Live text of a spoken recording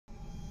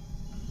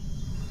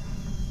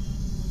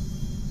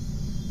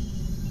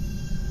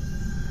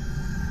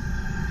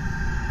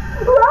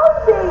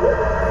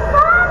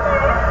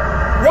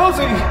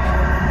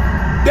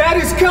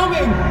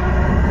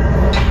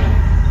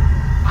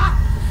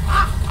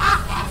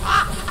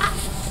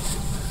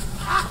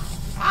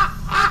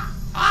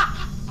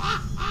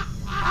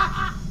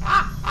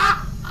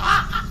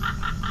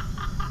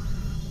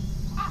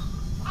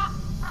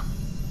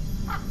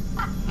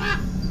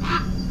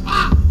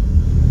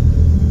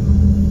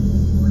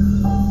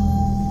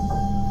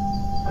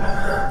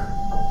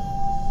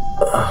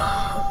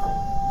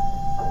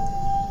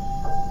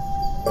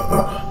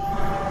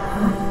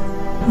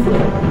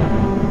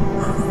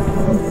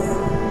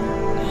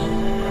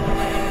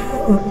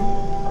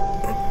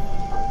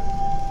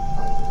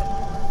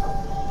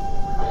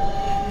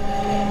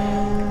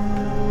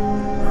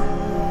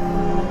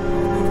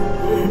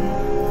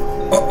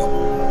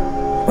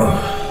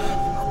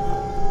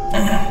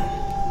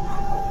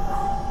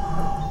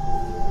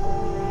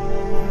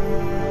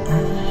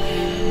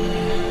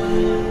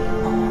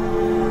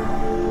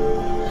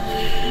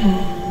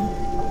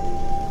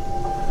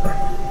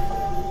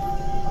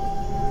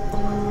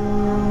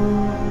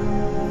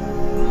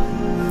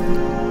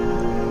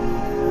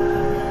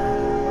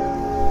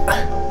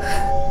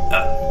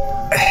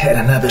had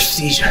another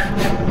seizure.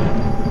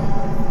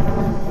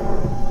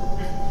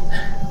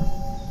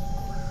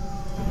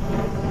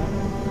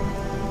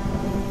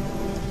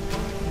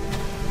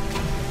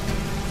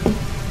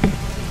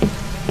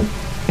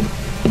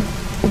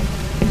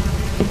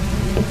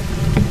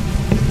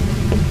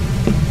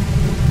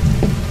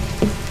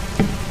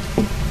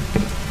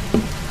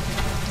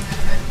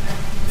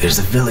 There's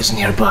a village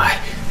nearby.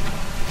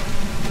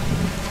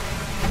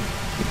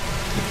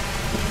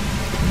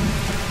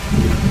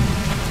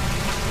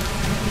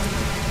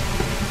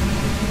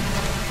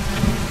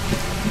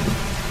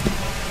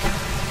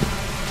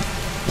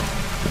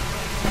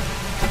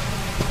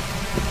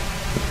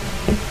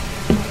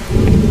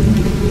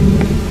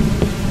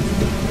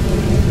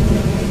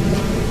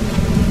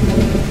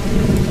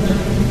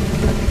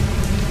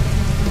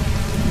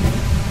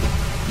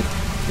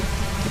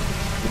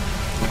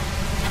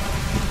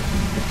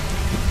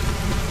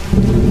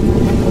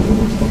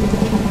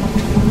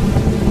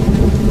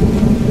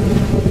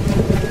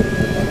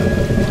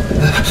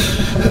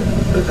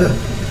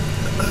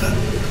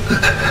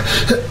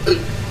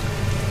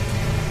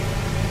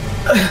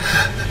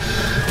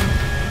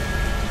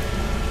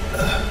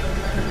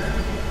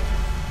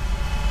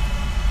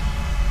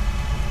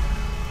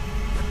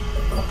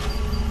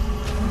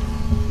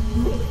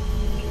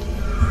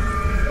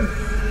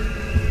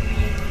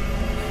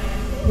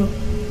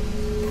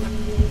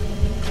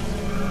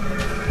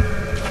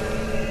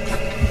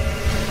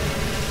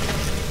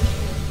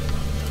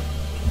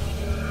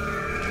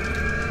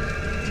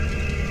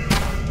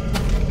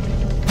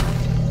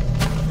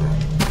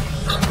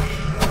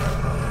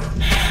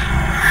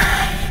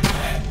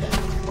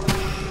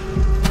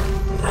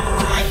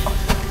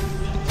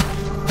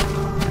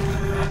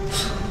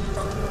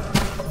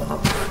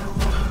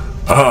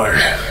 I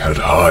had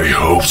high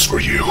hopes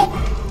for you,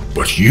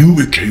 but you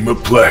became a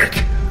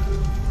plague.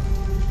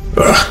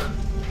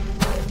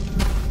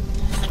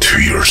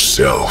 To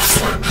yourself,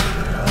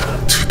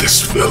 to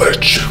this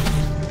village.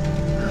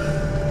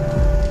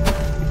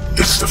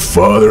 It's the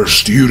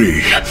father's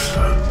duty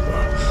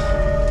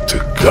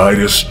to guide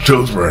his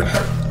children.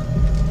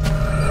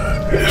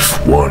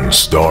 If one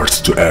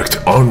starts to act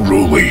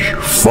unruly,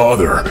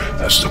 father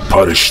has to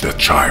punish that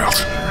child.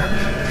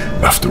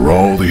 After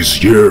all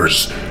these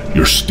years,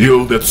 you're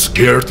still that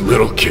scared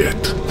little kid.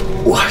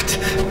 What?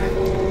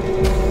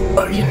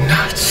 Are you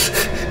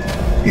nuts?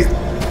 You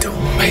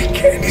don't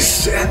make any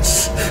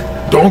sense.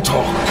 Don't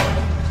talk.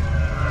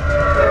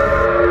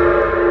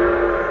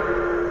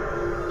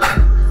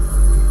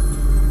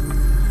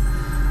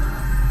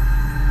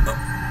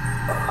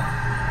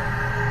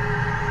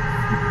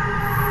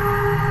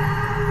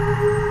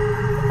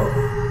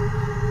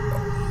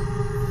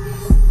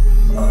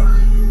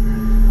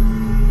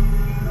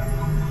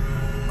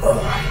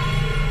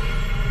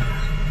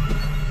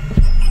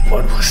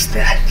 What was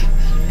that?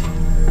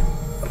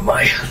 Am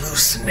I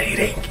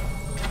hallucinating?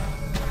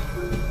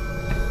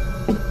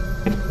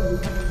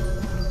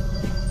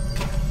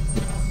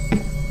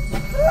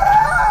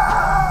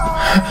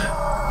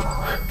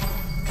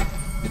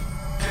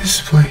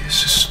 This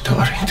place is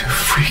starting to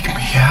freak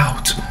me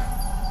out.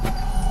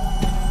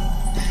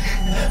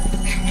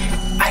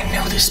 I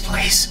know this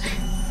place.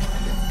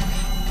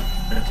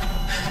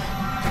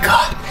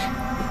 God,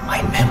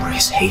 my memory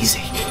is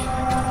hazy.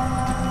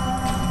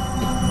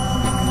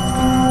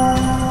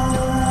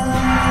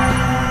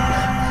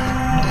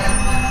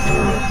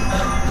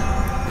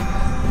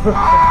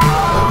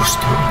 Who's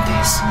doing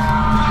this?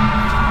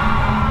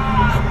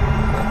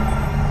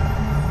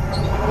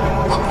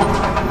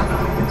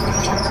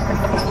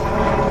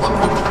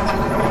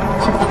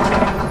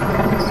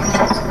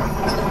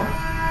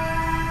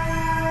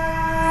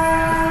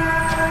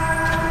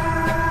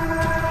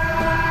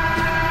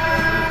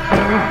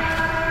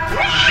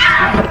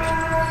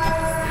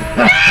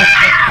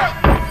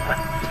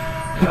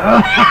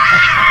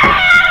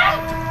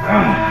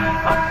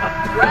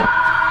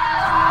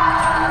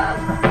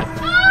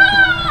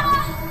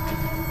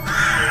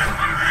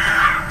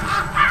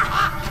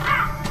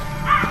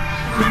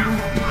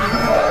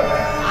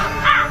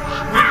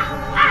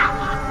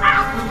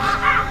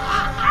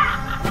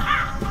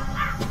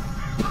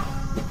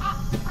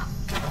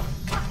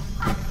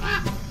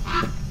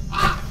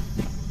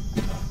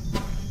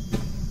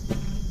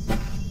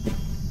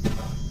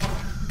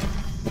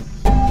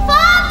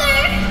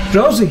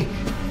 Rosie!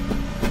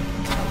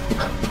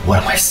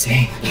 What am I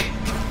saying?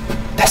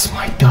 That's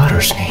my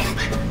daughter's name.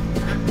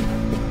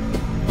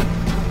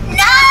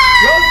 No!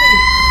 Rosie!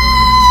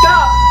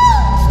 Stop!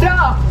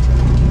 Stop!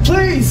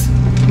 Please!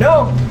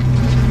 No!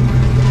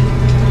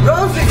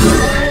 Rosie!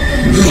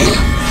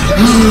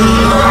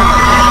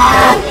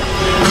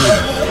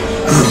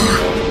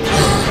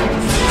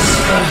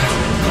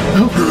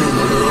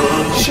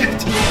 Oh, shit!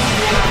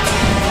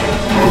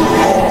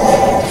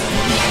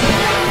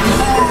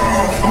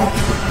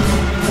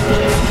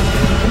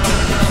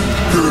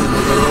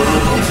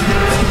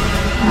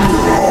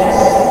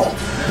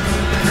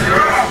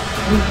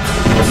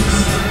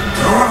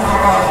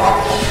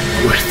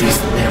 With these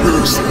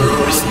mirrors,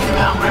 receive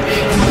power,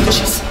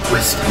 riches,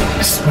 wisdom.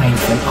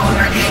 strength and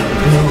honor,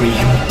 glory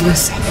and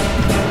blessing.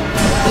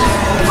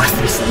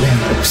 Worth is the land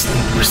that was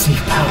slain to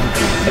receive power,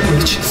 and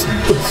riches and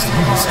wisdom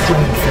and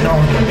strength and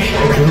honor,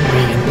 and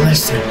glory and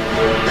blessing.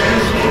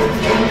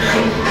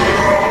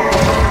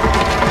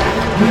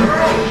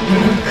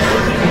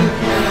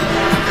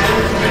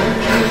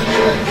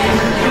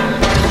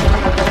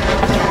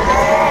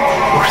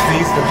 Worthy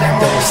is the land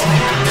that was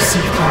slain to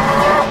receive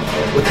power.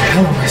 What the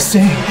hell am I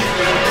saying?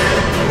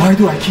 Why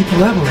do I keep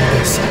leveling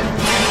this?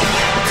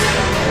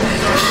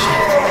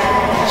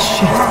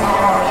 Shit.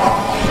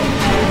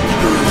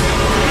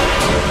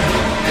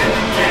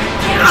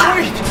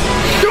 Wait!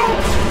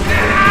 Don't!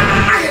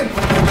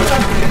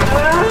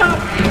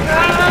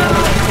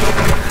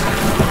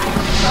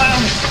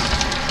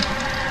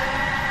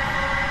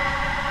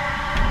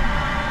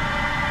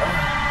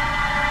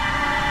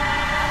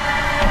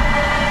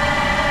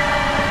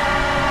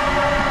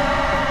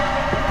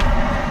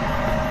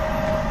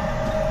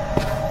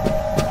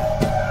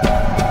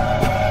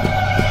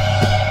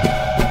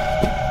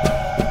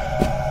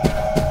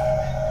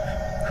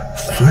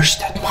 First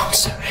that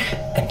monster,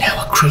 and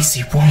now a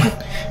crazy woman.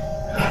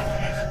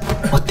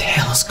 What the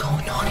hell is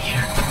going on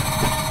here?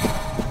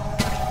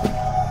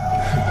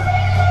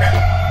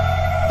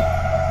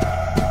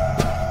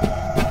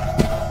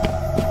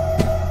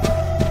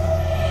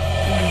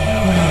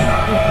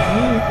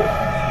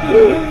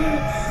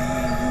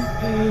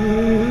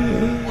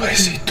 What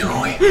is he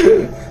doing?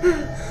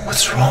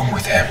 What's wrong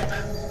with him?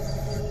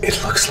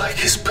 It looks like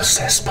he's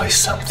possessed by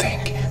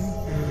something.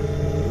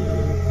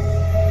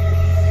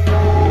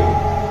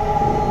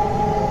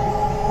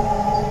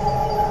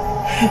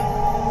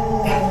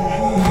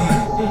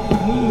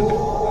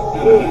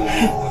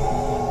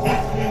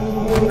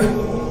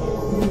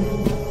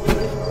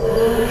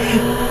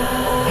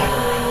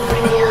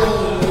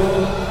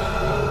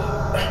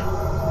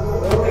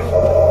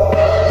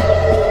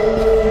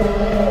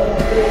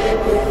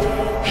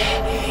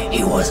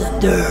 He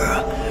wasn't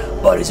there,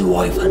 but his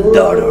wife and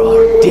daughter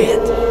are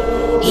dead.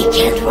 He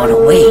can't run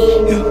away.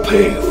 He'll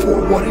pay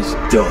for what he's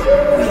done.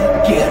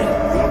 We'll get him.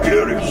 We'll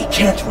get him. He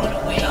can't run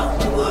away.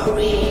 Don't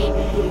worry.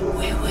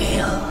 We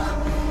will.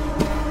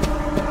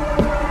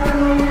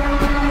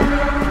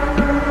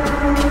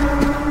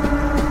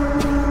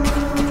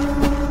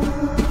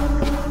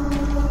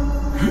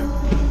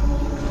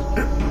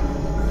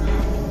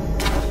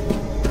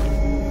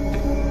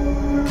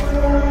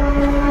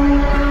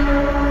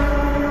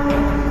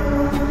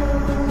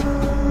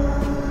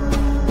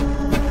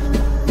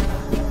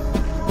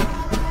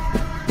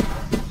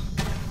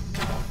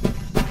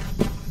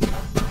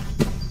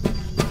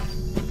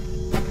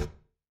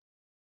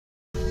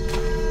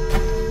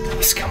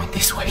 He's coming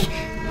this way.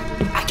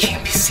 I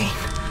can't be seen.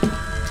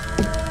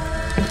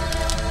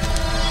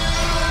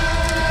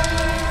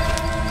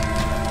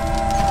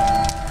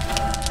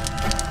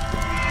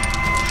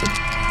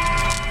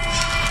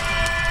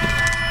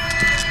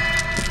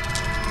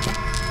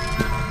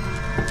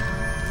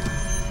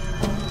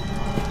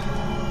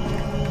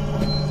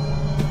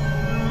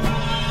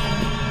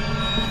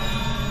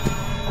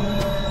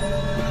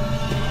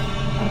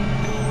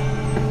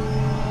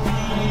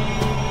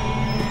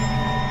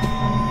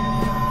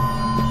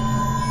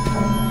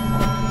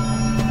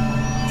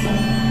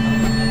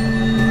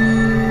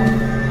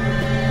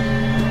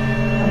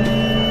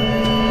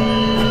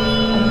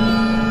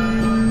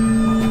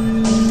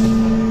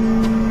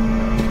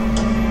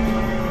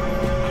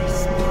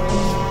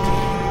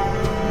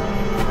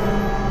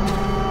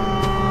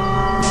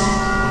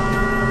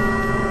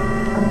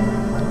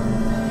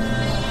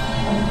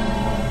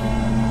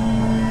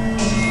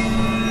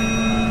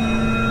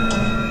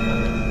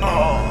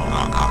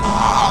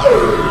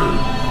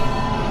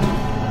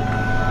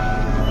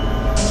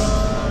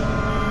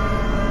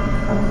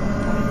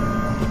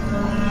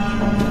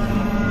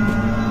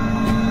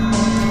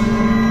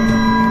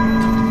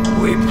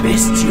 We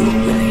missed you,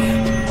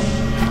 William.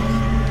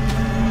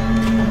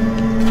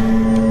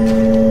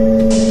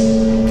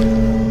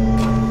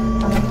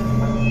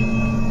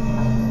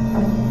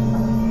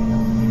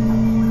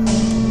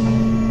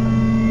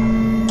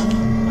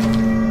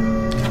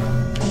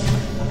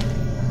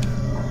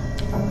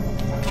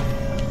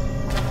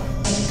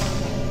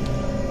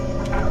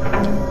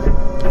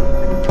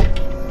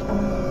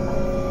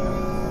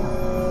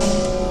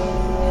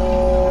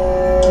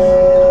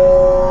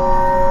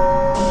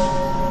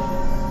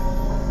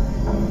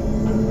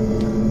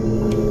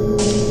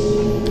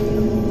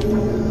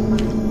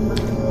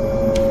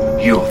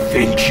 You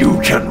think you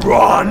can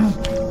run?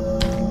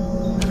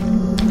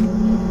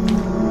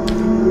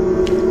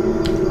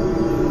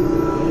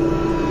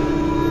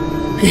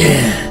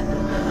 Yeah.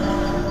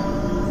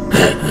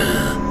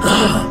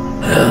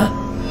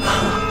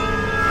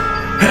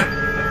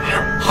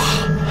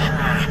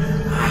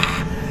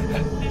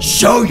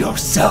 Show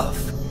yourself.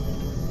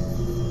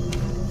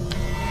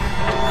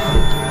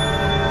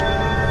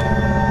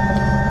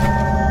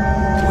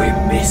 We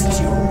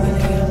missed you, William.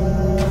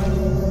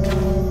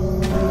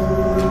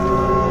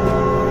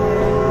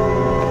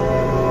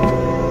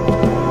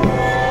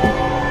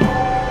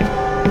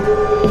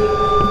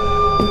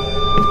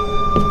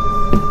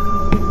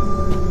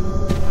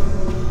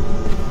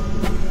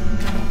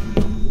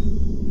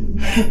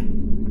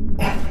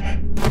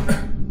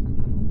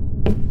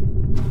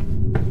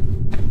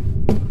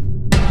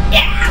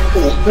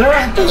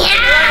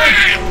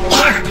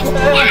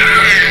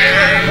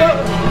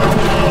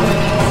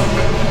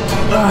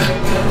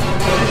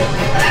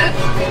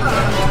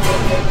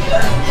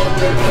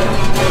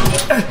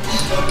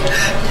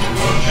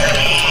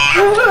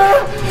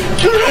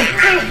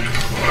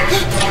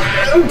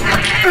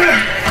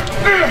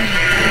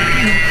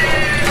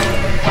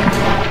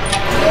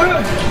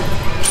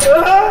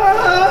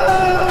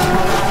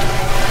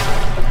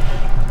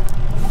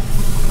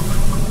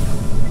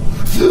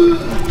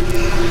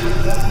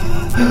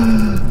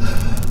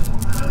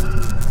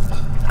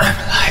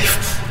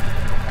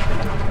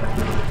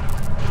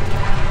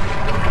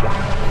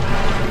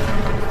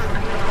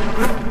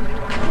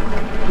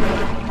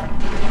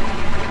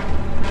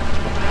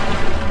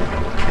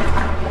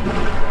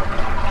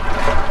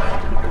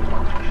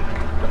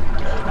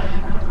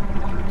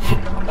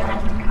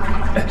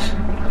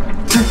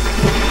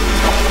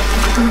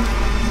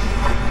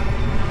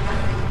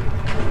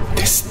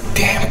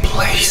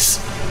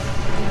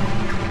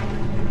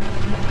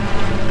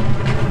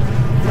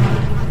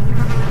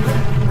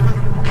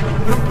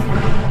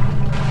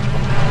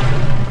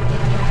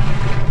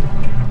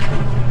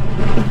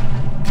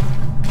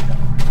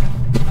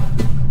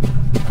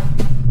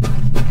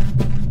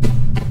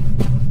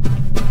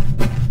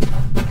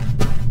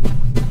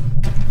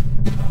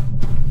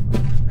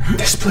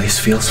 This place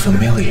feels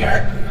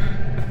familiar.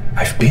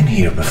 I've been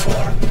here before.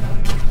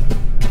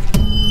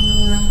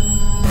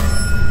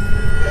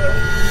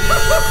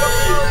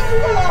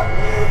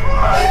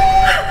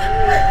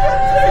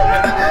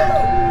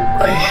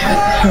 My head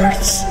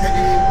hurts.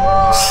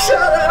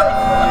 Shut up!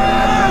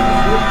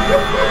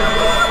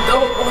 I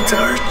don't want to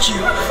hurt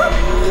you.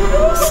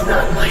 It's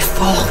not my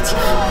fault.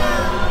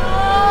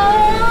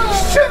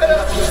 Shut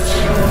up!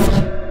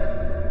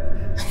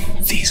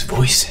 These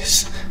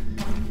voices.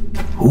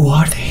 Who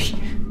are they?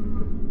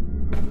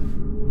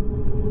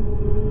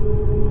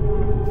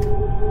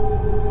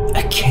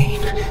 A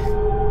cane.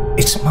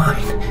 It's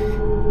mine.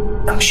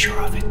 I'm sure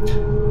of it.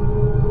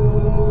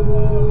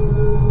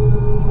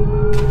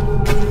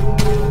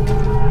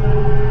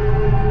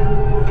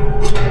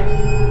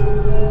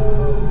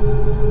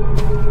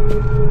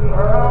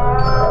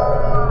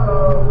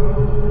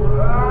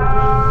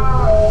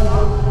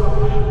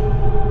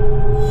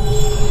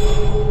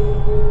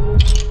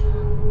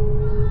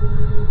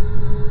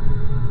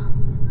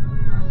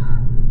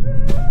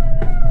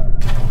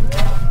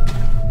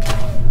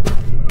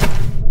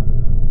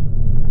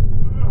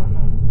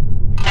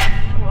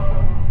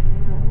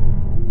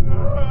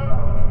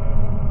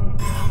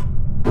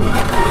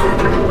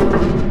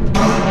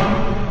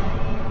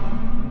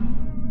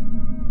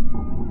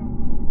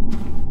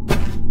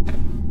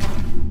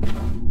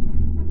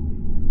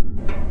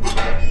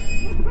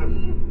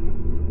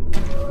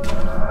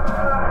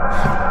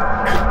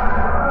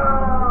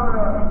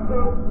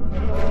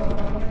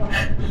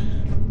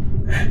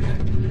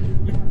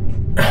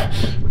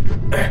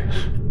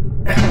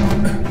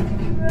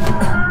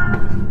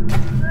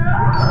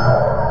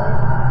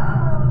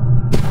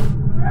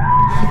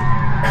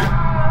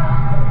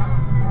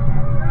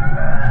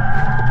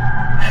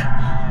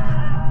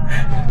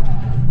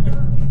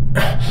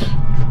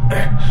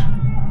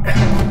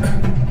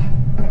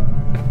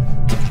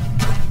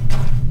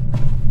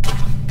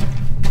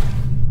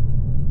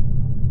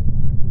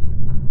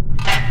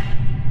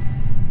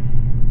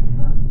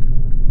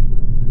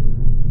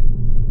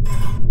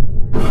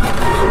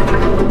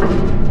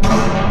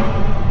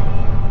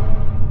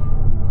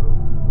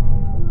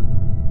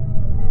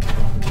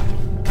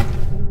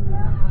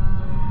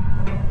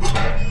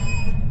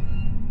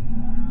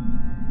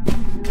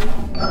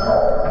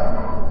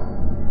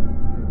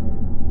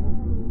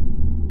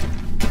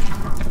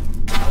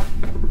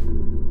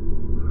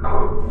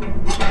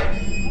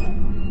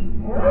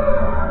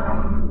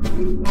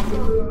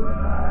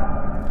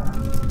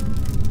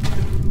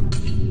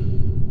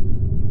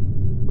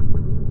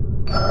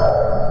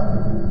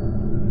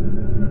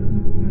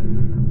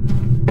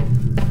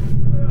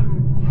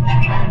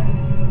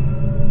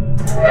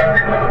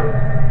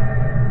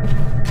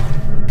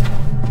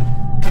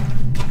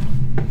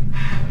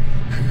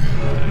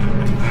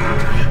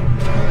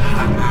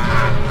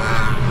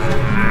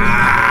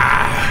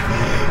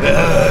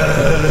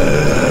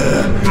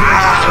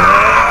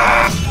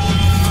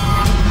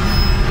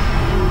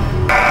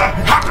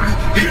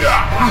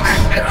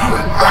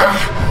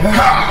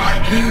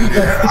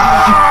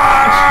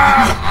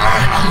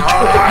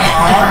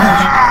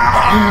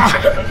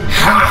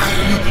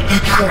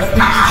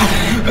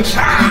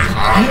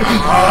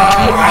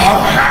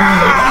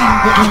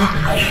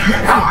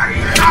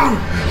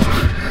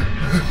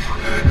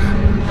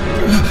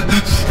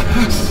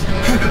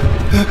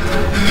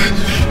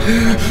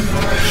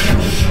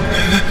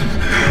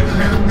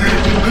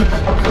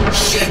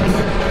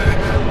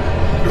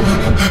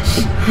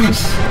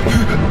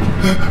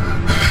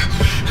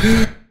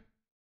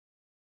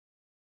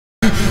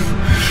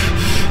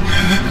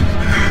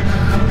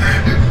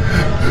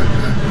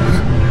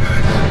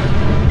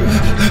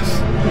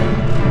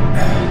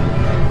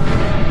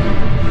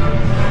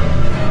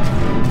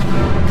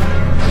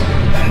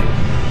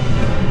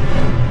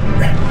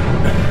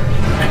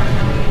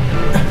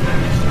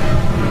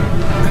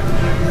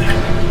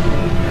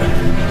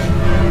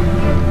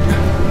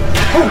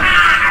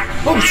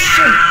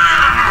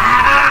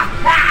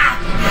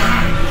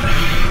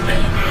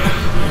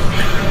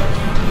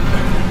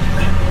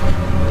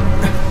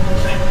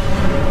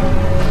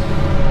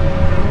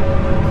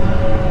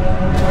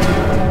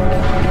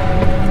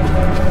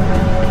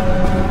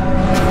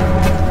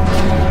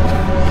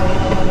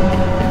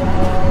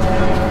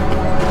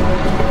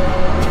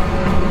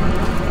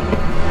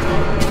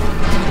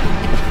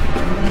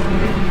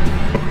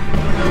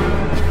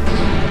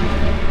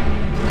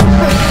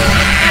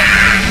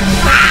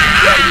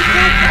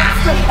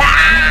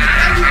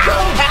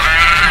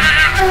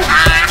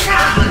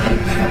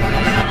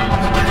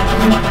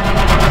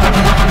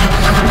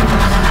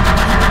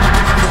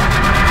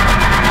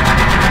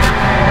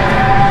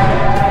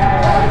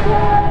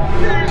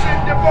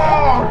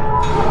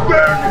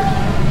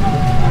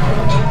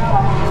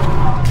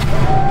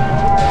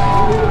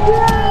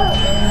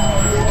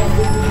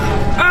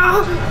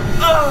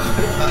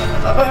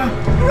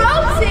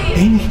 Rosie!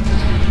 Amy?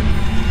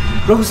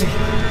 Rosie?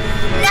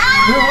 No!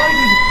 Where are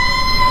you?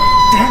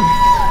 Damn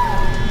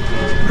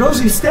it!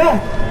 Rosie's dead!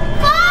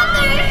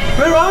 Father!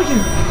 Where are you?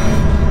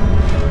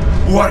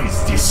 What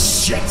is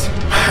this shit?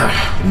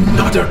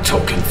 Another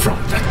token from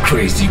that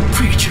crazy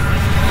preacher.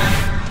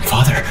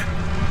 Father.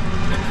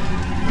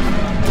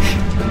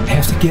 I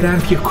have to get out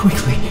of here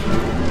quickly.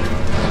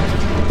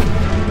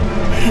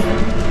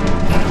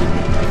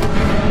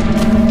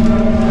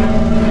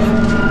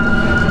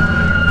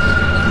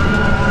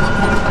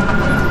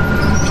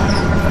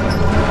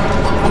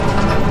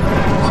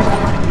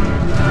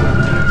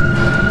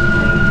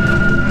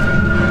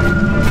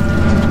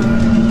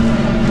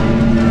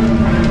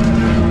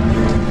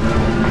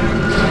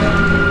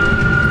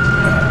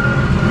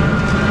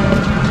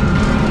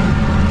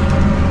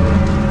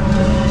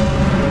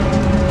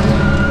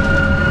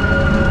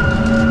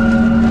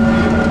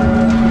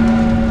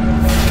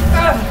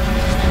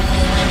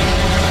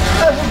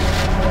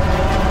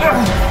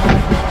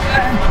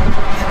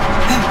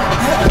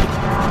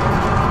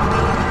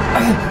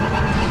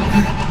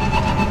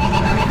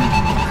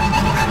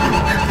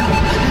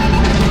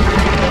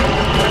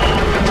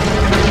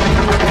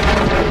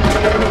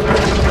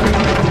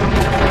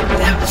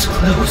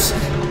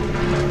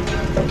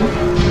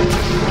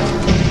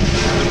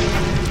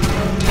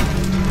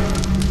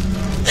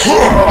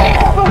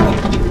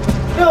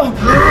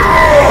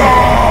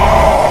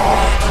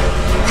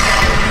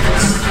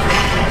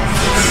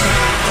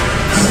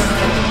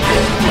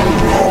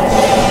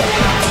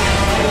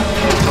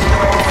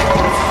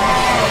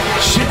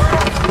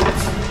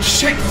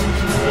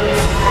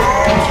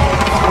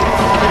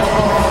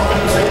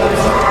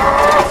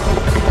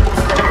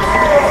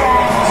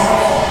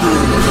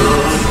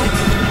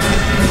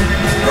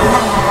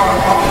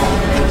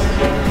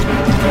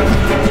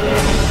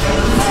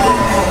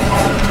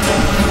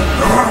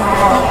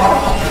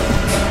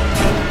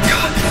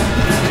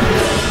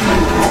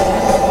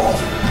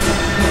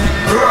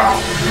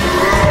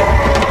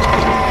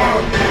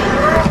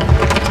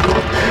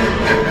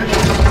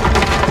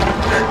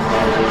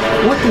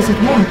 What does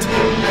it want?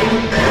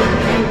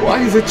 Why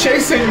is it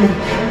chasing me?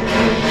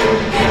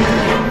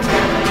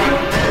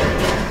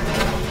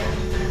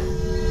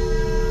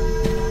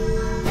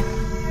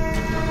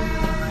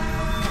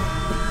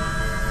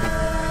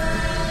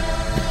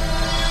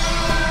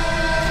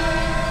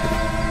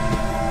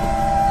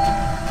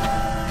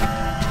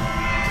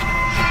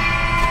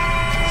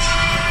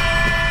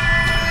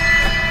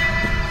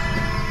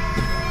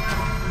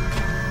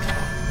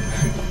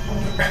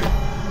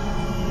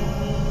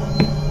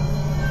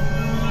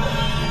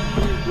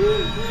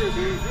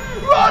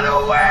 Run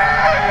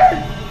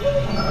away!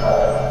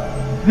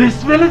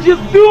 This village is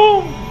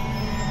doomed!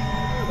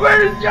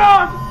 Where is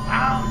John?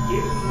 Found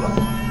you.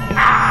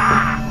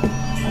 Ah!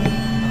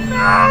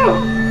 No!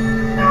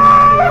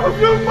 No!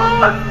 You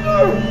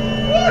monster!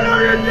 What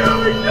are you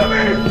doing to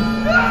me?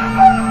 Ah!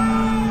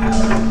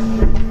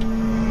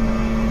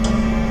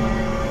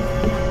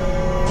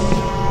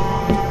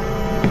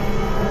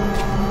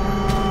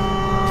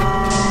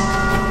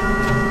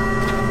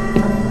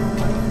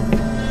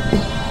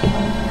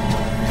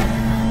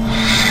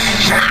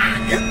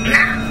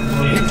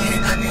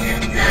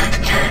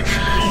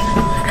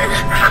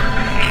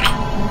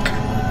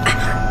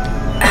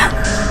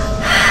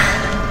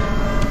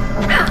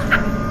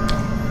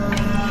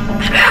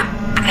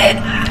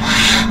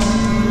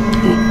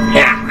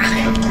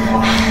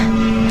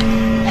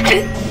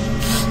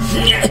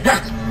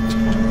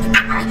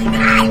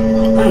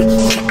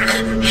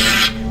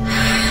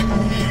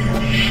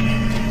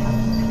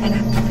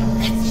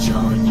 Let's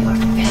join your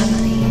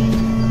family.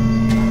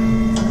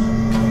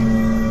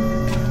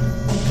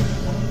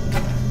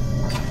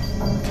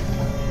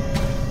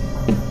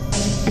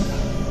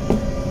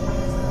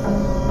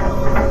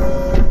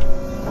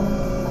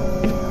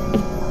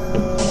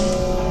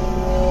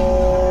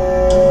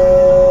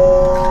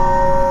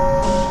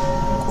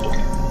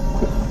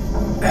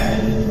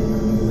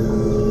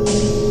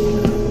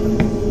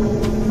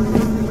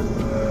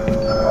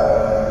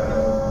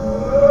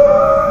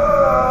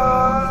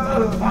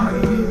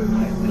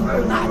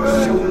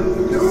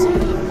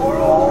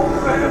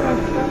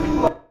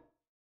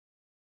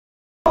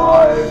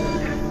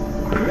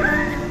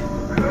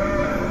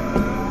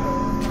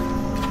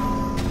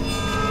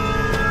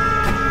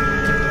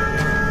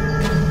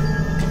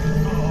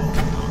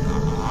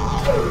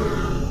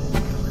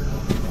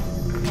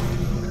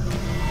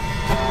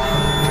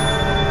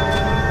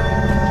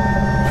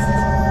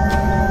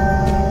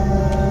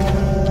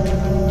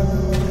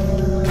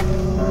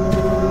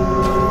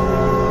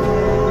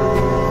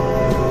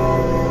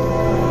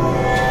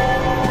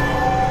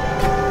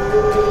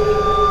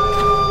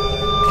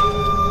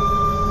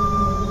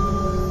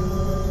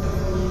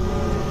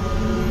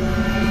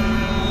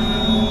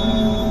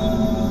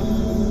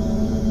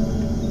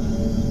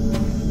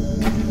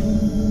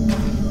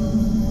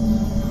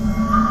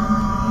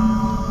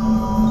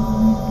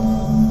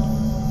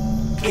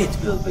 It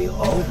will be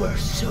over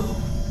soon.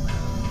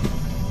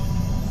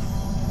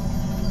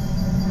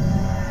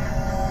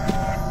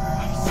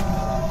 I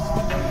suppose.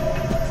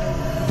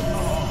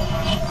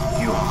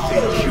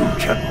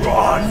 can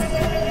run.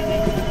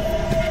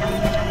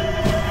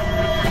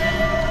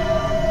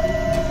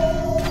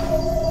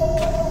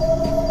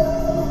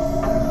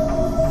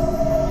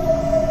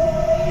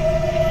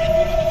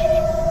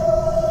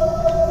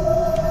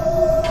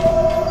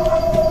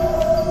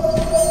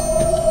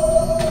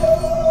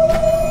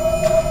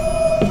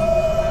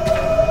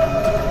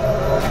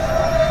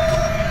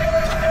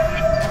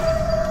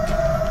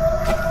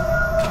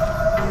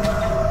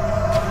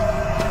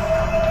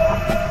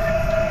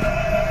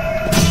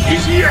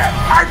 He's here!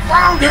 I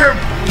found him!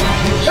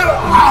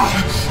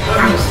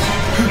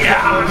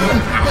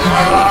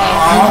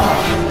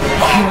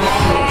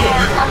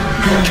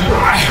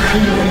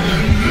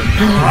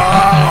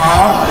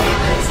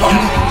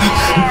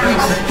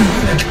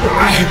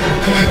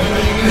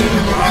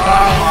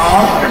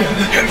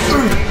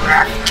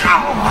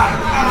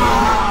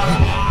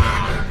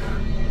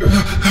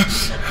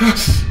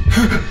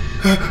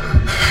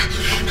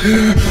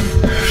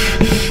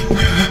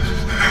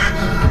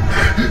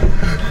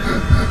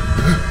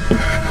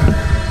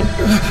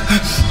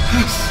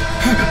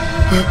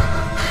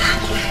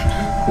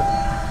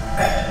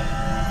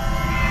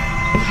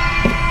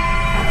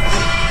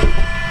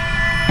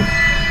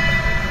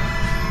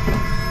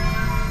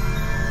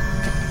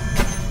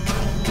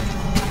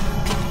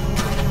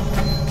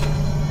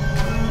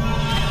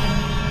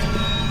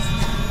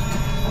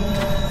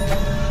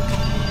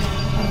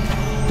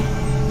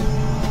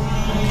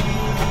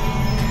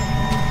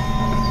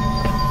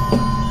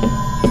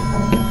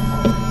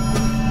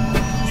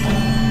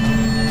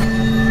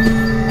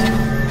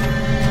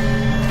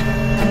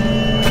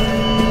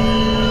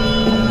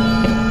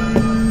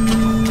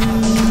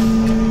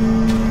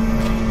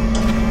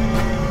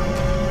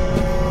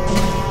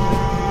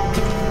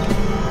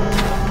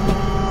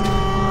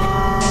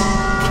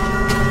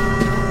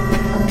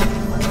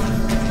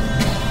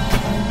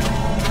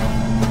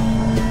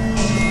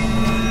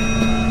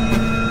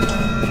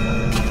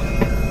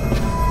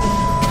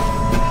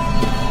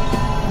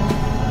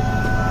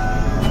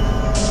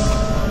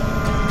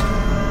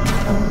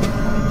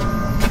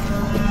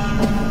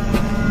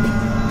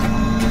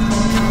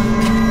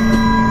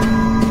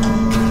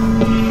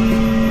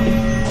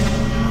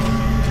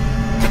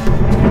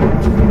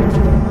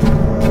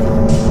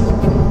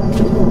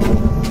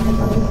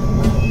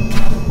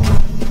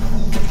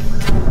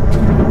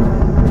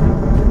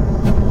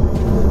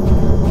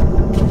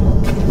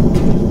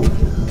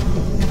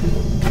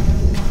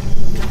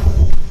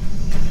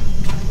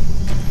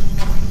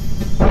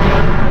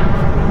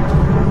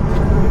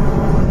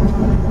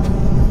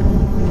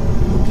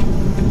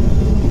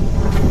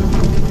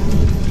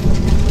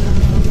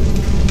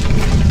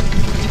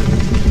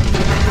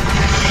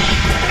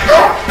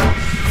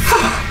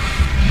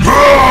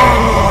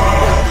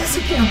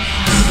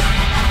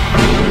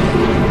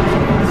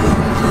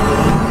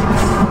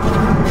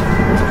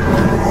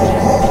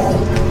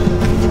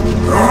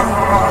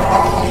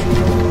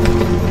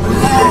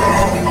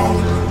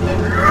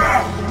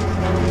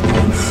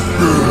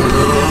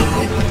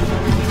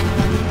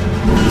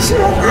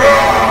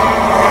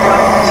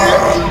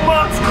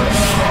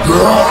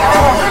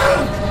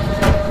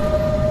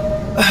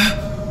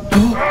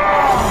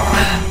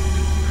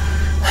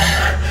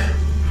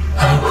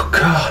 Oh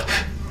God.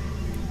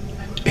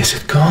 Is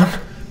it gone?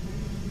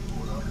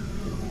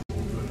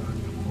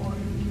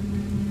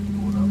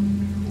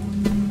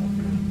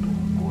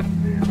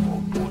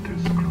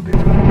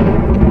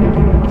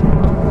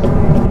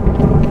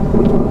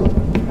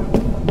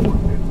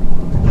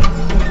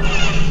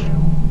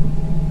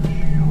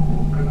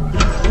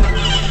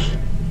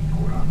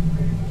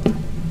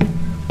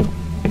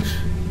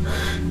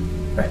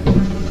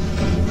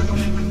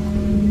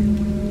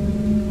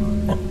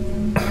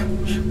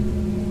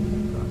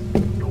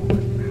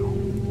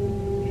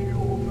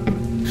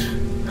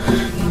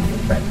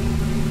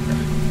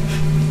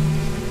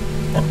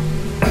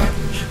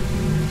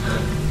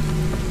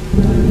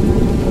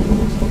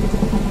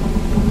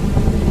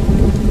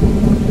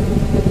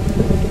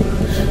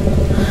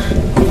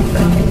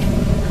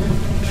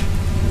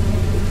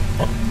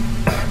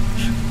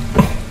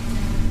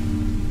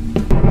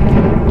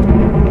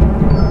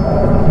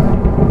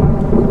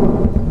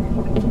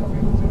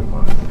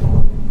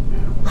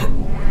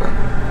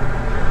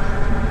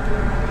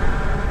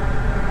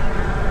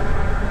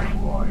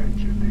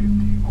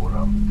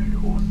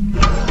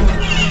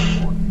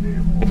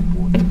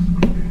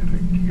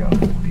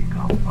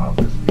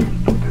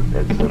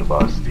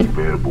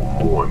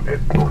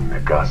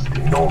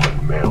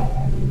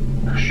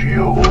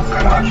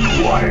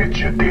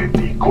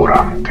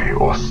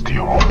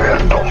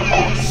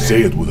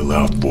 Say it with a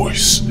loud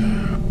voice.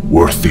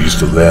 Worthy is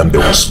the lamb that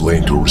was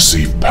slain to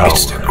receive power.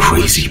 It's the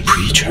crazy and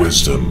preacher.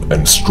 Wisdom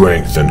and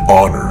strength and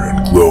honor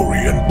and glory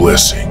and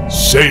blessing.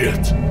 Say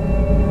it!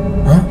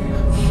 Huh?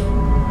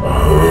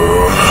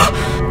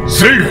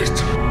 Say it!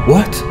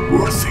 What?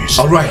 Worthy is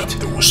All the right. lamb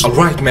that was All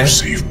slain right, to man.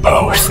 receive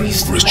power Worthy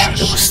is and the lamb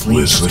that was slain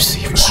to wisdom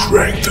receive and power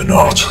strength and and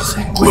honor riches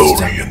and and glory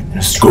wisdom and and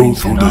go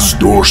strength through and this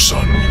honor door,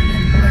 son.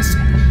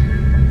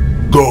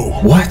 Blessing. Go!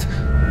 What?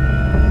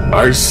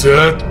 I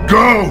said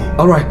go!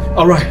 All right.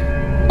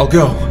 I'll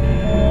go.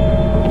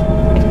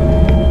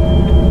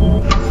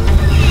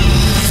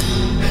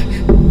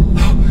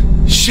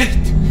 Shit!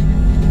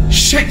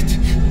 Shit!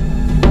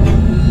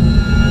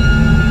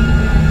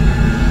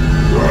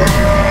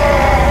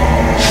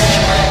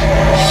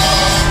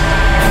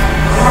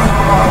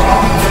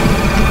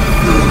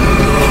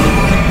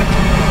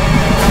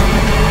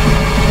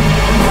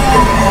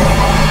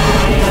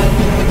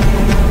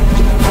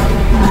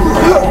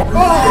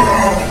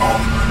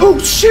 Oh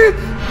shit!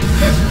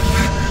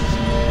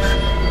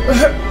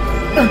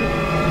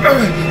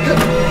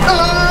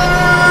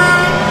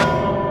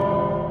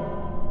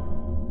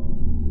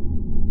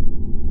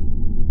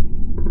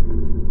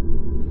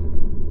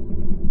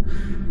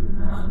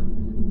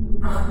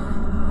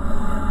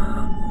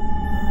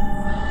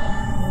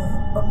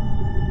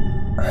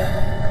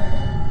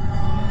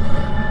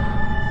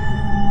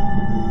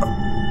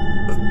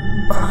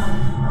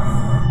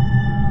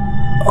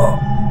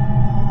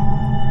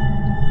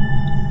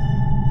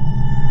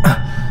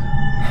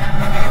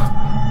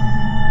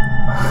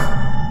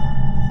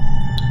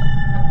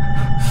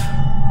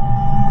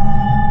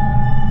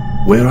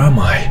 Where am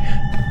I?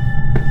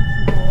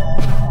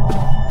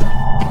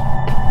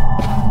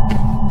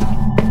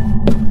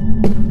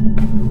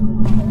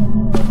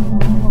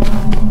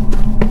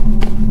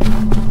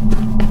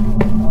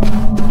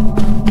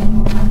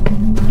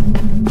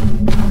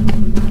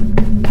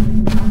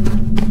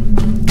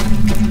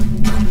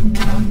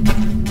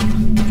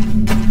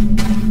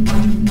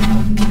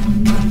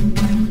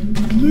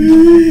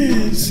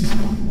 Please.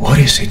 What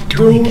is it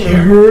doing Don't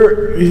here?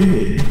 hurt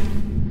me.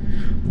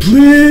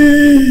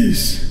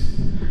 Please.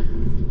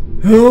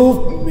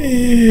 Help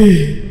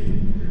me.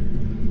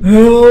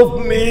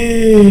 Help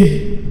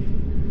me.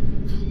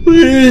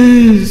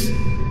 Please.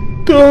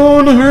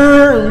 Don't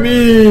hurt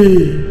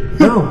me.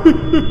 No.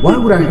 Why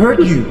would I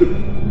hurt you?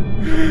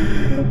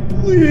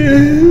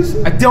 Please.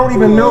 I don't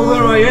even know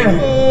where I am.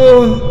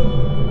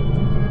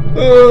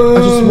 I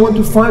just want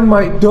to find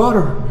my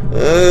daughter.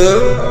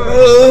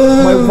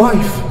 My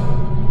wife.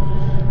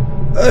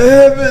 I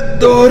have a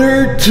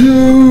daughter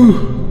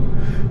too.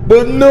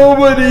 But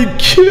nobody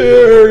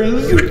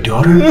cares. Your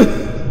daughter?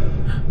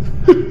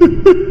 I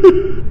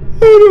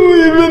don't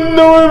even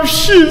know if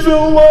she's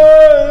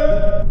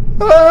alive.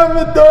 I have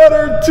a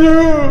daughter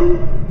too.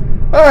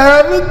 I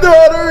have a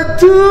daughter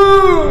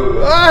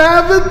too. I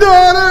have a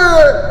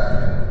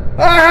daughter. I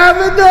have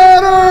a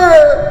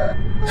daughter.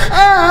 I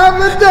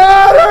have a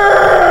daughter.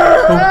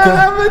 Oh, God. I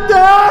have a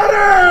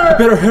daughter.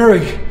 Better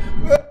hurry.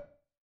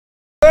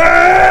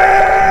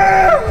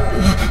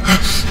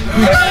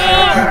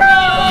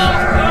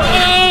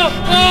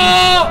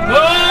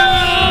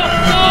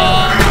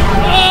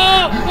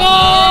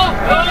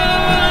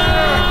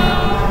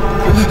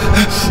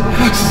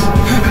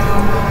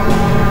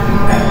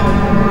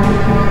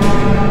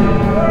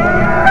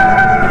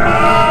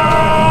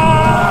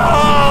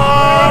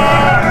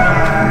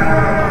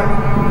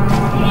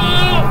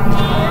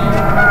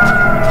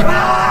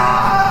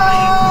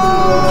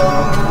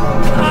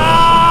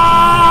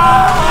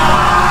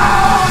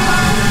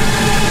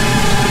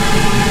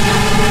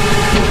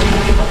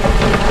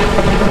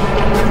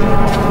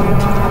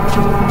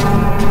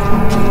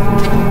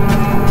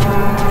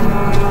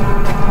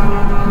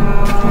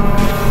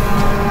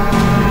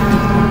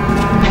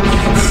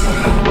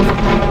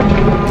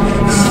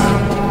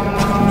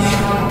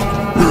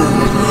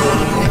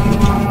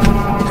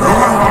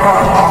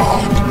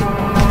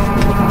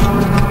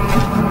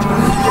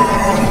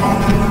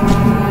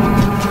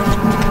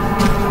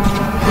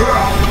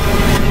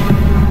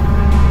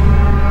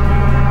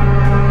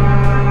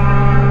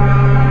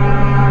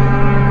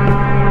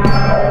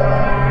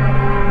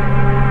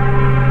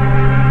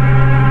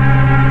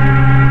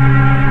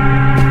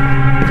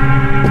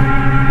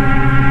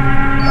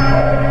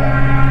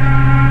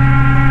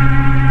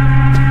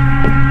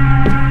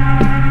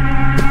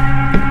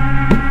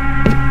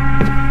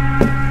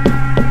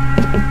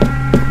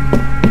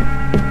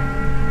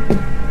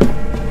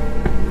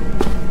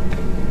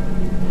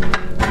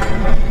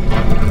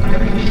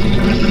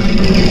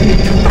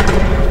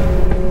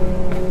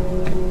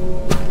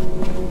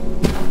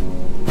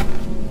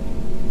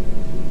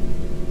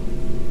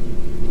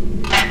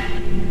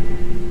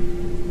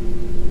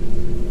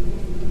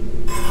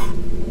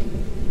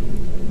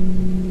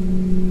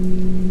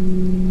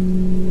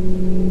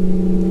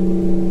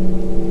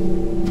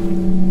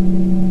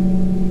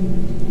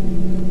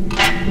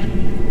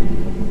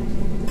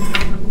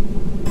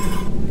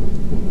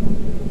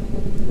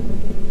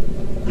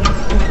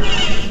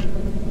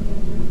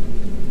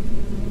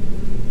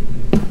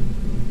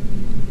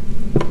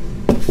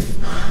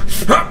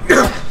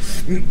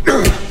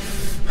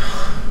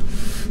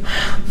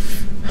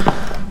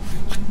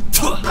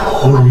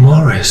 Poor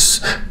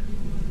Morris.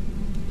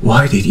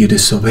 Why did you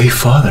disobey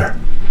Father?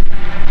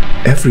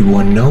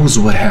 Everyone knows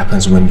what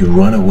happens when you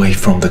run away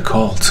from the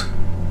cult.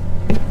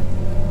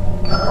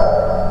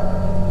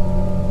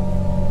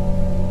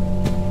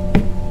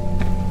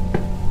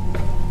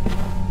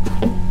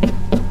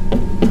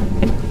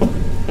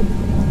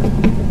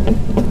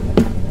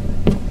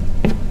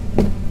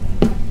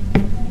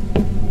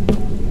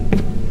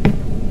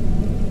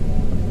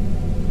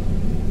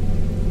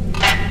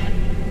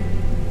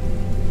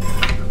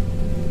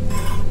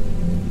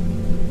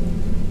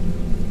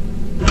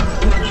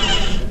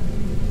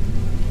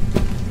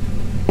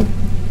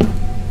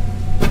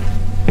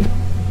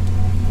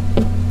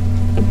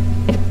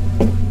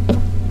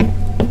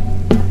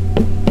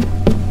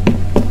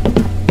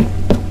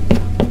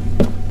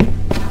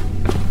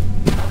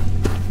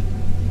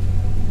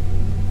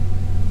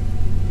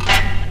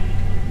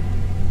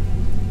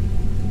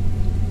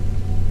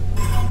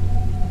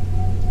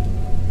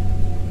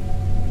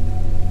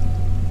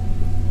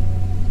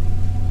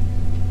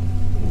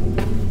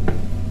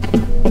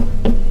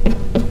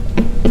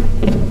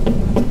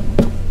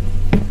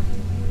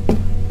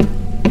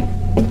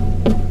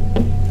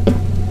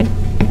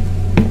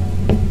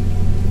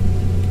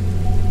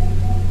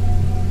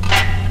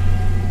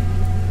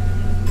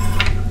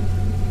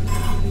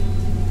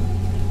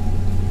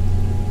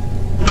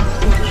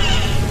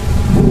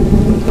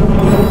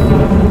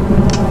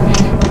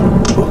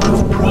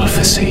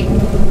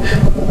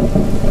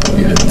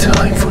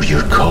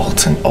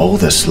 all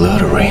the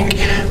slaughtering,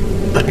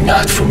 but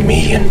not for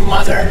me and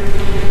Mother.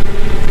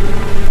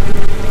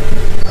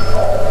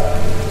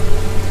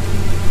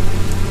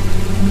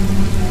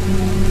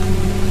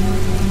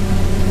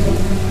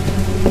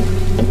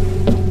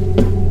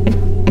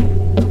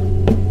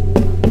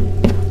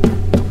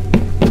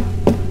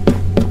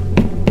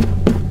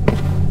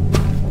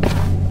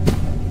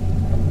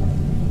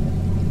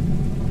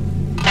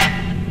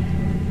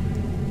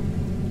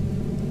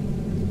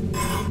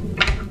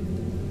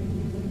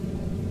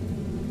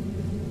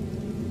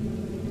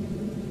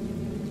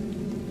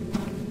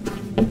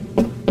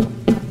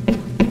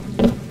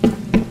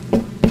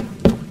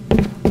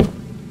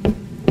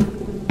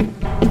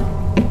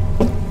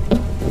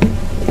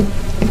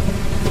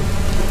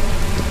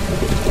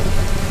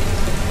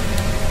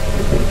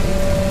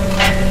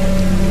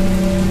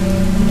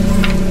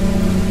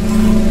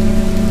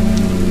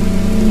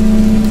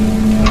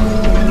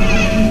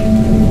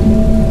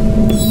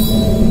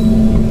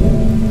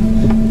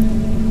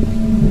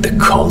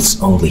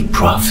 Cult's only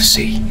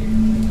prophecy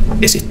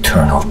is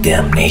eternal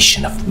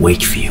damnation of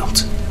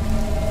Wakefield.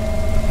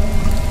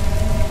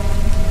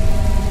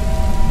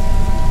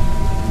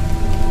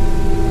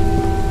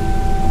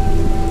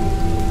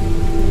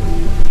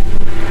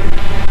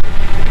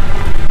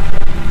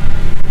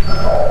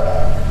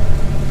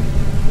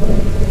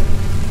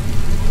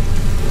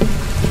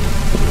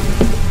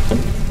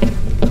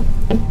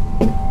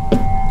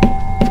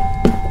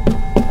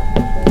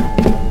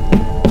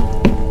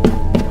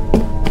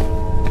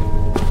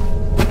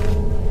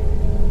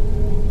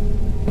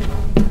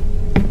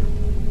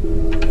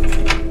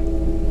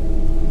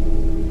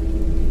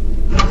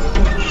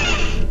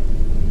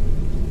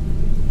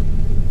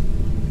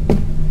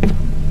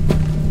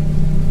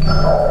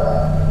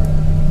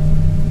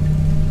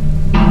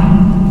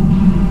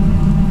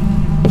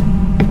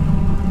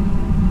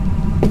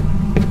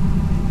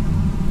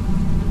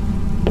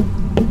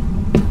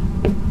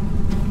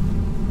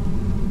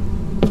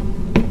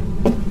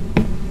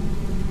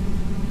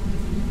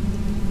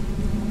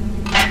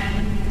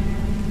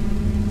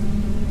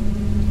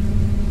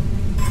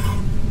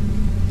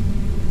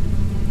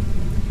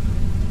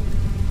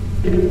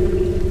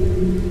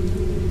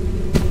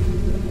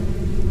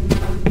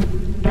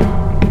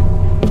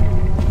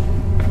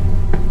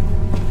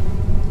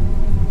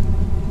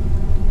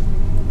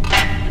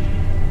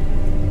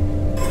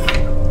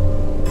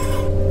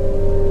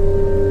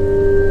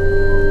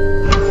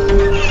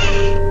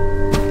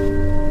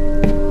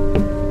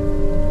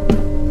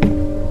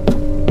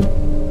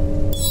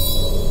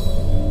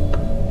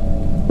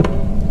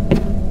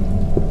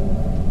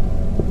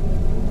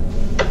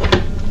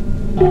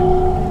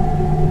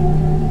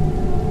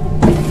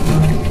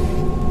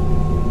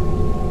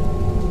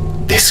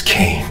 This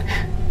cane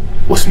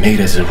was made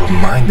as a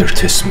reminder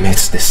to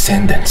Smith's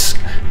descendants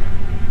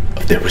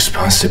of their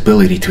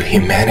responsibility to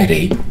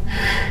humanity,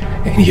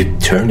 and you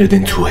turned it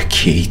into a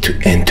key to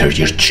enter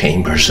your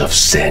chambers of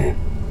sin.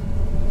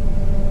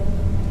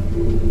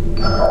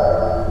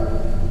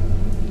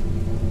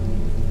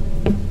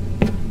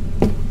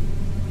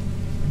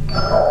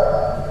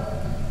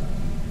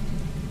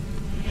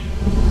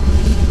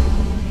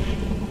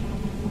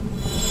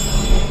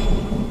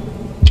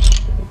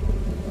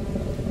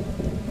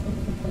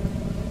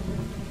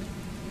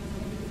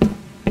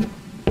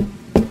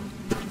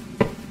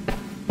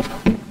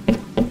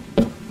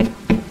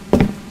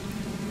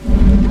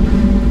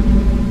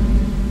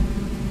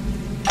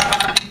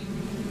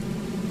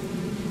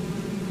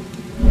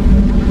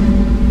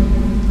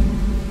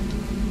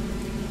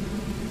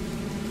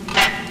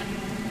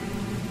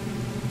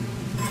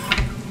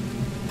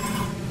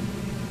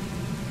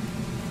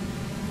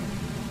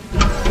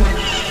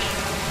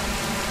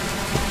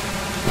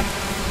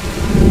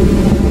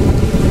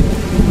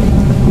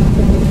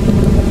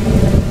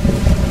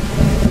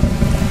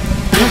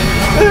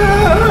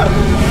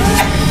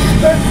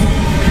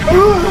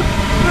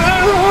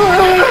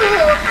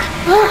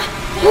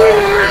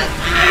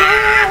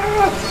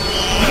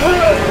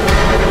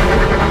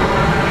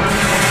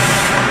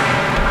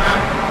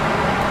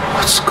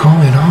 What's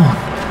going on?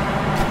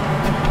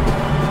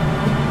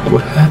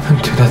 What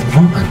happened to that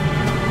woman?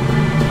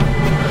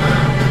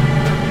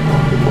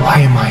 Why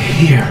am I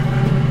here?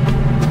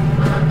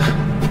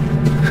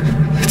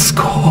 It's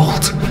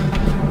cold.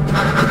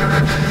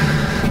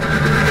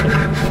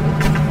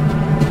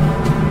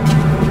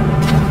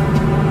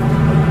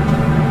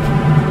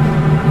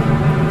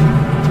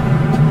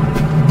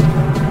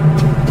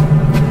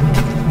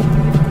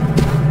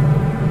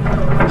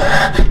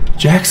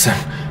 Jackson,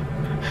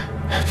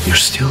 you're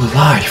still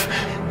alive.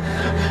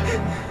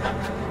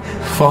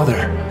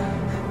 Father,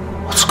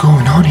 what's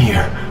going on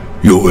here?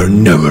 You were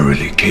never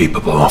really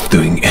capable of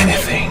doing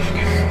anything.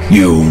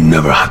 You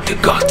never had the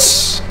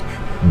guts.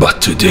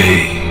 But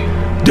today,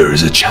 there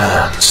is a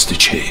chance to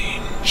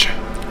change.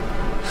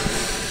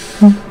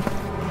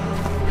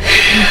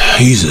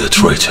 He's a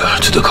traitor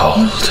to the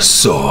cult,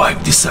 so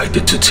I've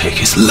decided to take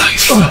his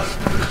life.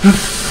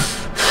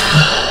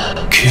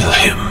 Kill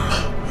him.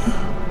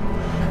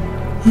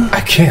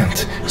 I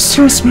can't.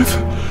 Sir Smith,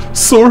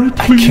 Sorry,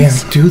 I please.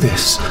 can't do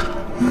this.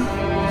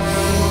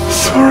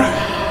 Sorry.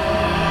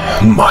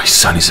 My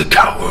son is a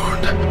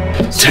coward.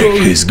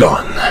 Take his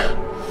gun.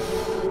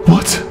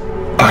 What?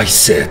 I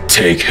said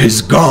take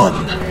his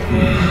gun.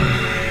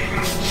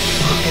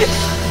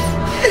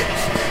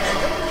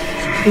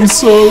 I'm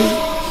sorry.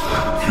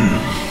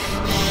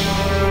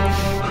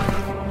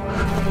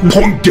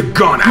 Point the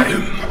gun at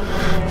him.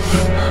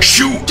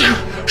 Shoot!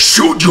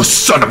 Shoot, you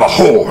son of a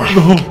whore!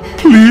 No,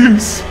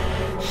 please.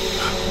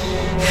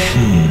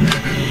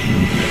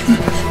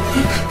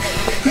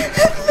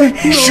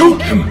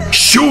 Shoot him!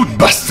 Shoot,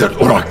 bastard,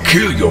 or I'll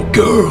kill your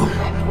girl!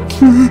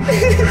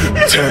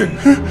 10,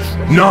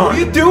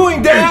 9,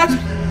 Doing that?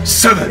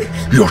 7,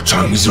 your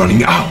time is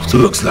running out.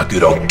 Looks like you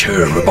don't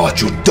care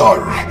about your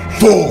daughter.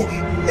 4,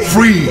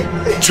 3,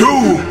 2,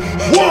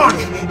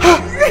 1!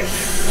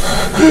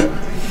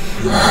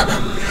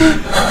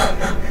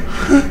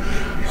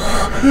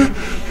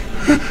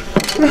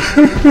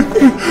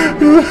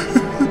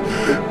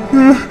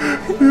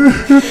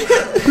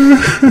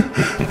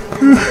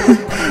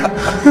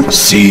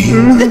 See?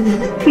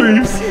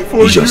 Please,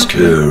 He just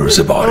cares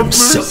about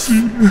himself.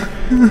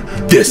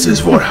 This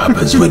is what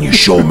happens when you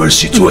show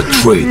mercy to a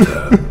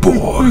traitor,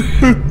 boy.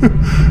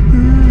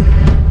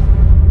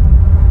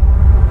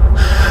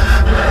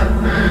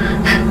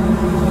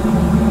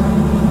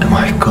 Am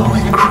I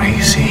going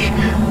crazy?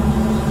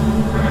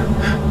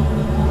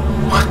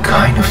 What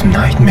kind of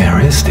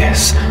nightmare is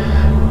this?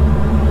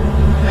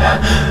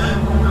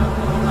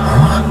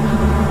 Huh?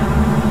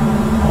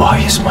 Why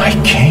is my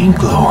cane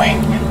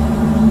glowing?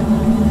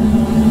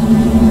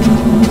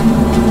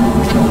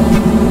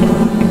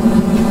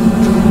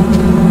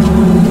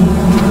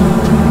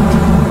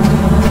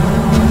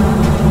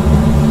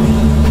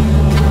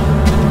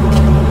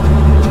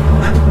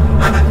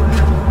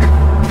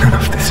 None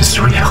of this is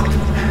real.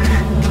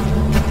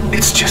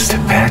 It's just a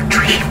bad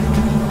dream.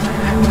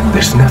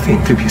 There's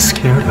nothing to be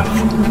scared of.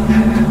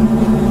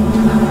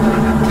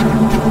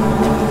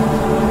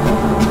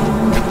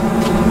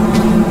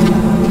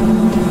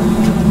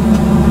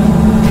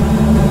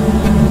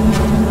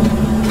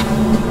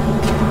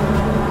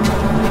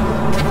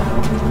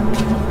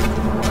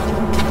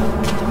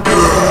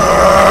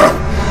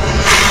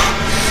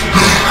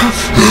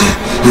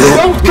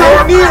 Don't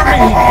go near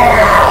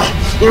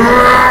me!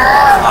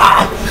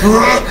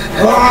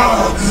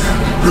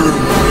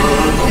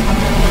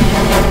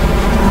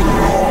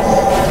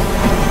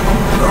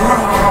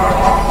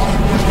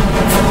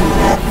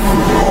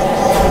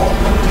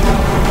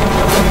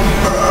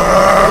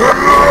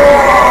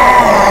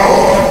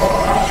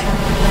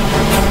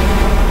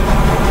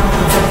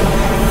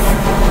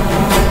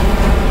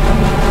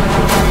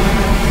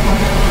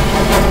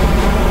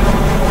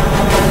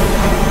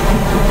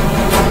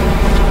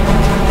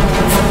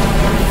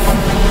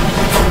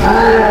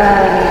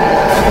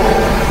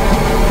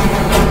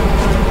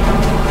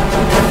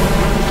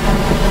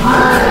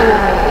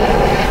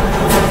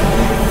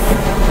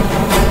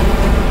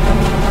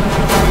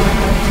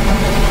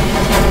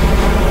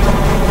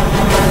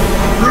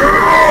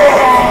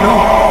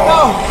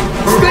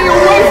 Stay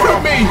away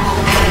from me!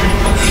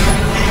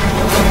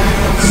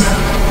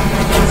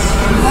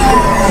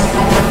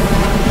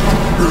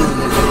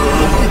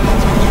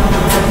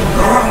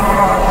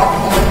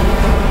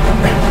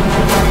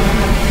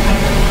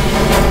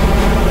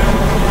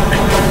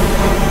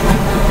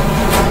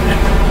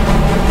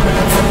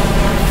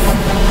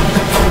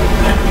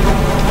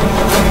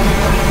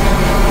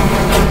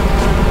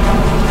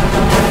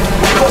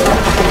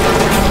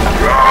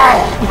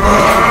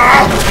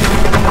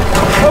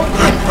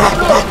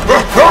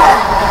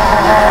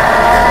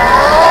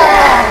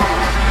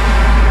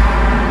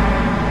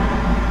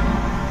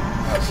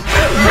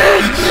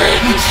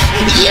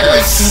 You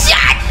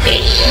shot me!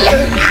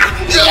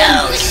 You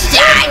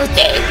shot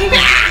me!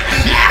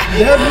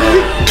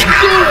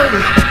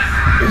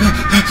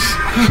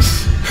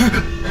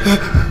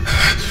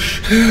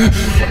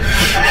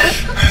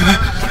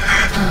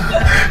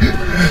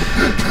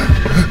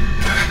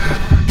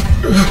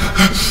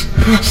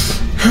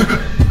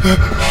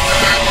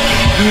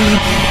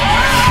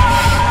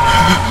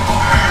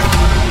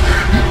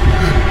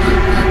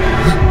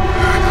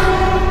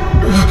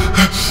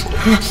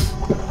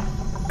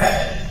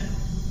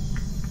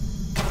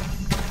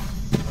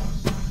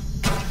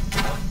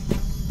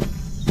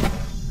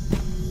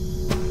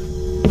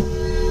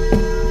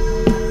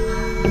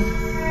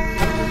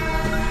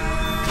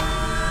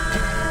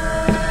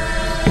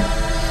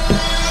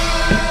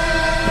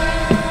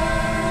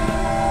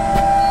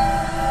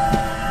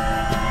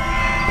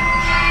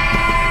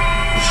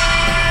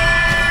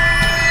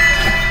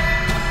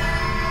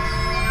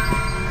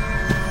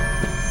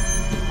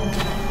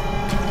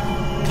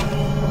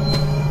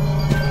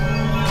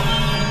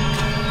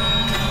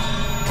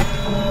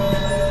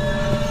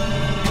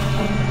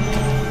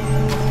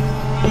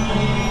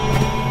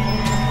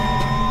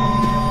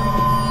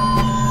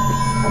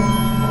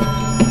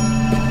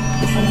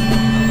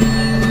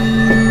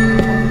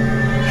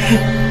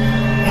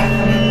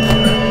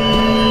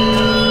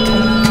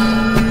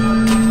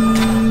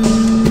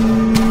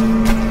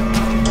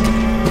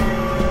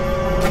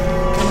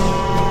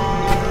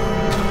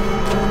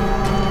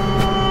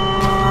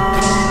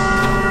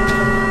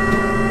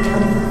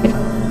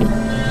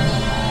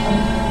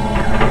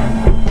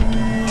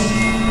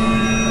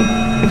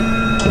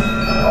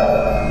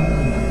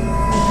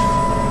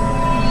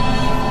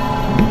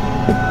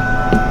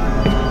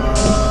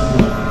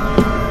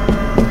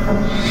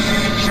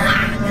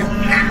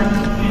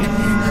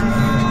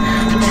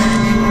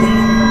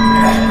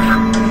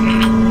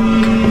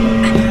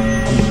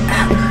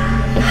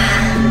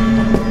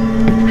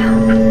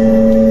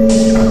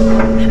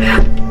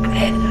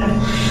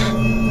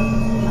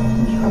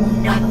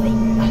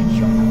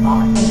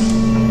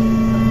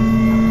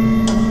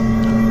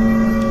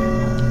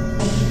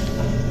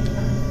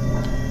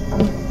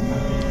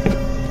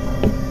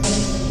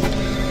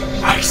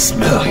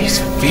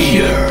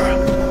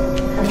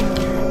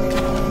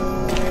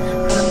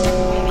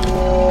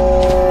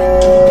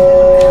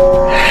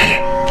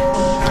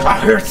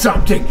 heard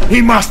something. He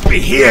must be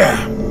here.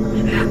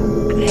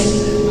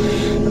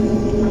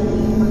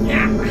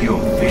 You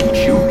think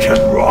you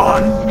can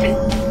run?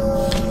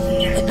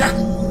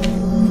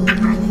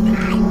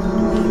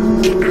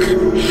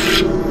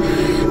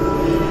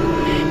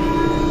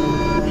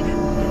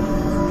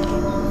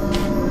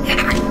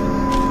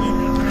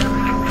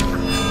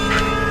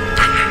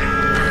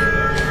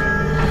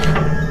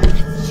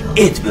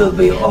 It will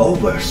be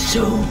over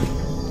soon.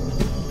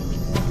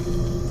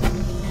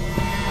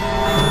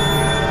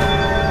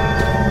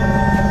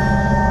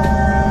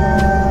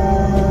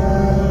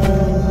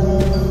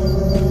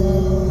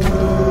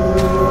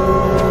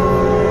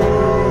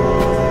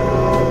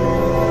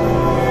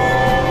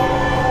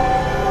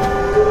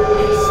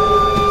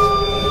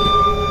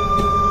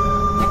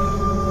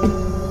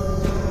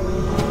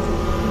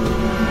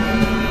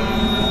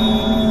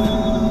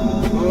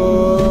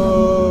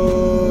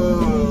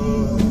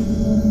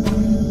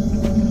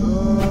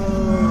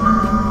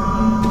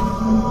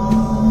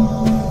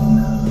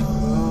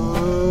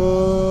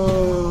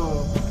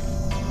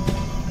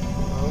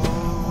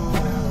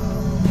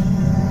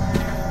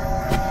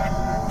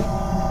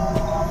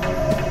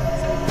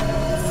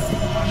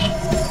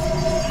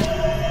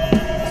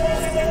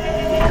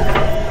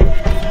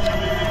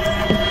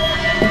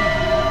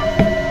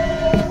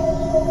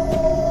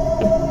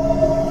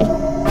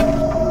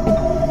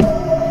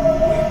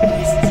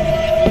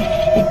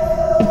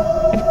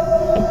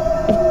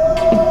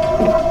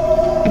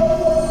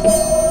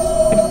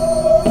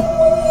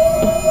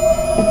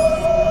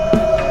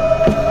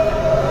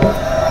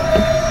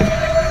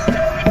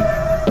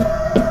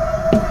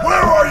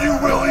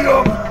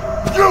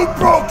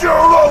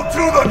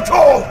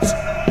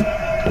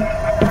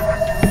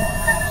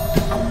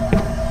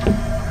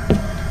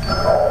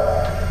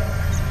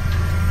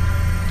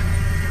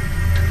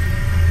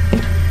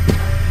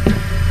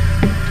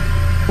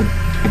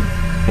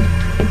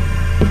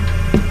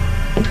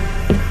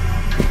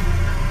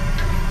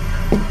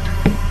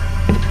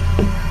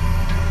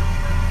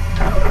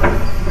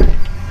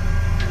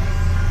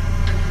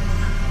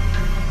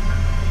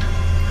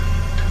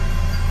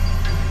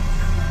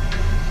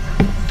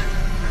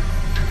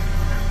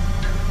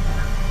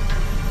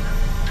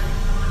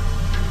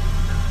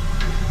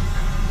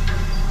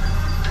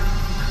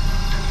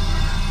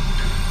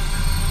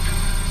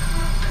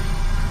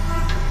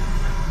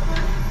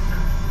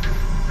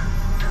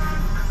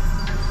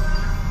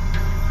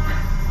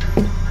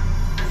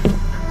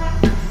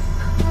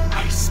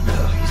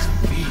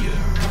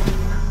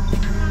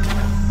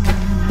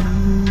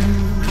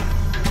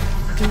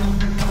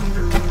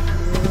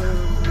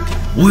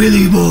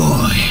 Willy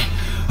boy,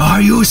 are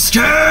you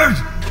scared?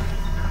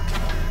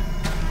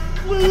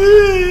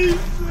 Please,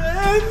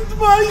 end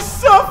my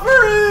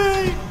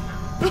suffering!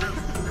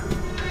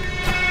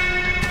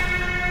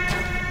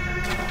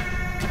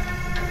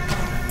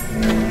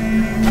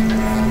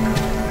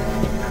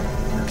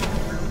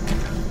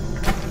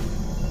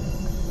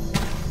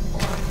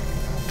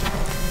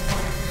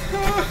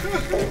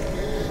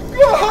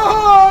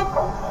 God!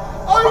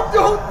 I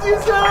don't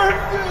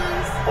deserve this!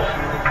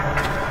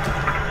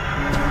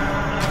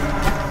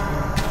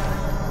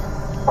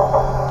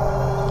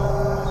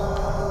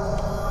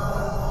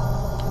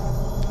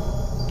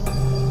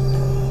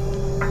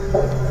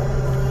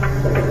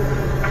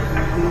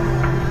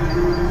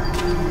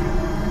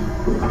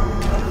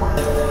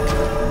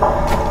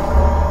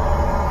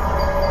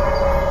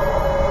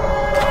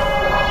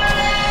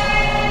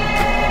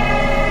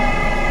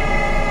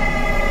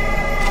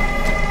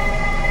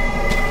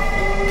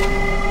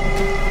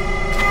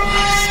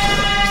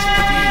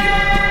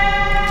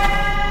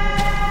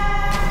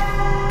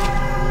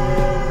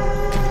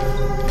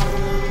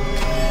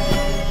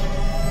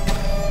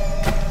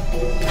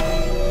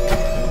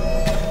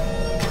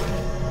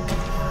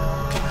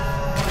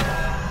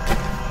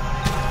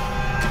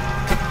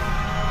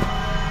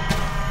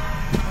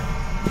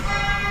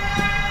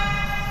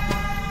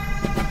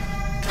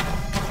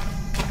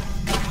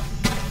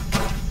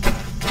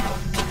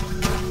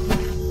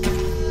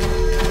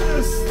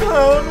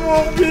 town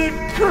won't be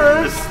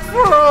cursed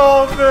for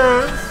all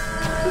this.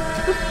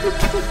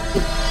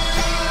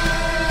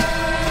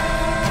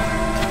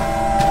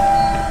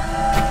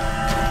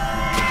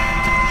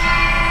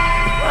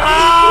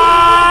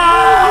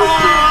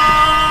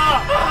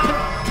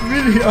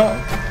 William,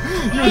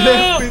 you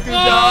left me to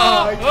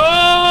die.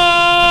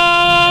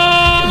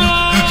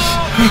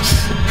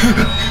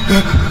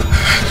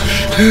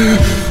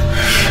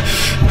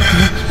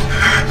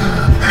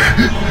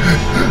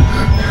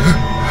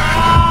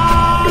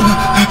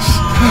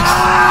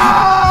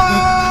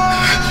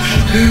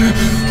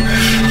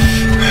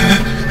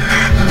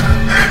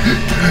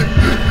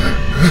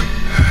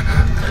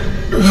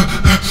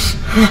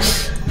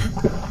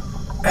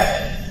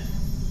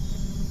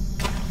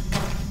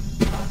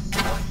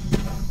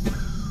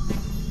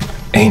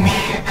 Amy,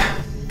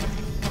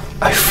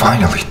 I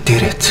finally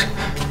did it.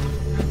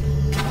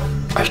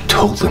 I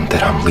told them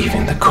that I'm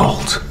leaving the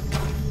cult.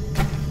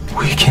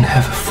 We can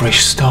have a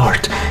fresh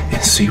start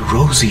and see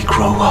Rosie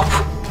grow up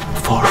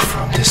far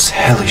from this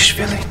hellish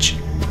village.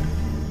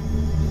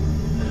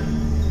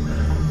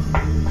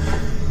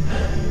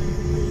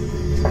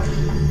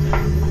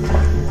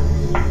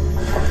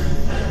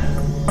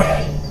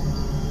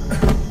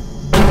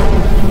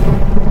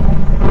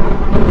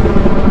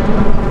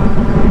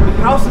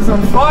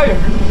 fire!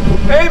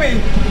 Amy,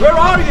 where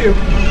are you?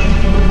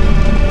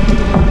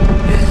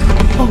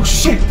 Oh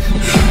shit!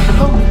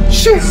 Oh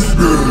shit!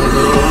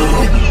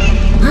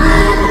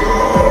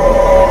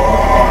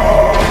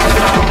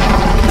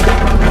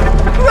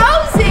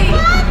 Rosie!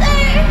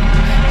 Mother!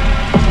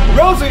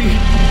 Rosie!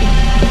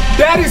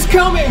 Daddy's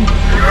coming!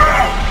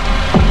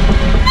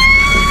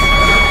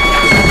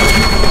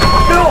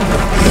 No!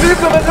 Leave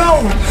them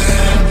alone!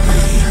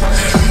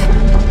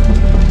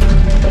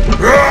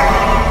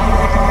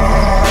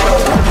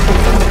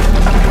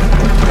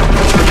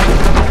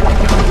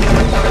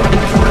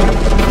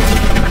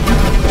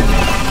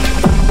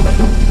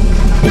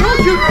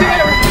 Don't you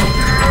dare!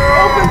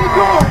 Open the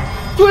door!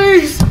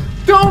 Please!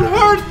 Don't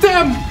hurt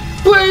them!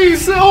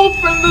 Please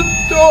open the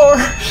door!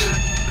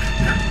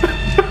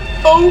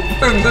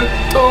 Open the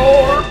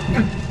door!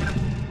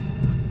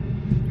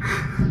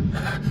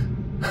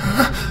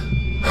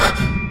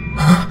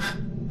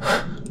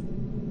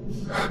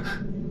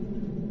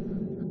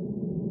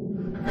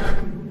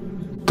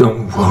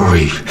 Don't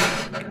worry.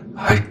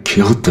 I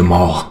killed them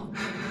all.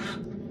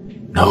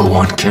 No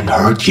one can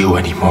hurt you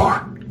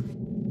anymore.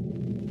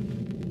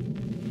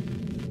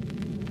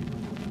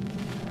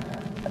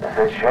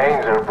 The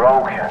chains are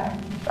broken.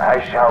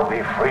 I shall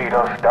be freed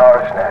of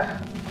darkness.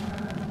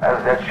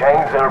 As the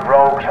chains are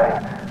broken,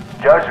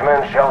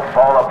 judgment shall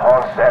fall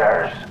upon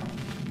sinners.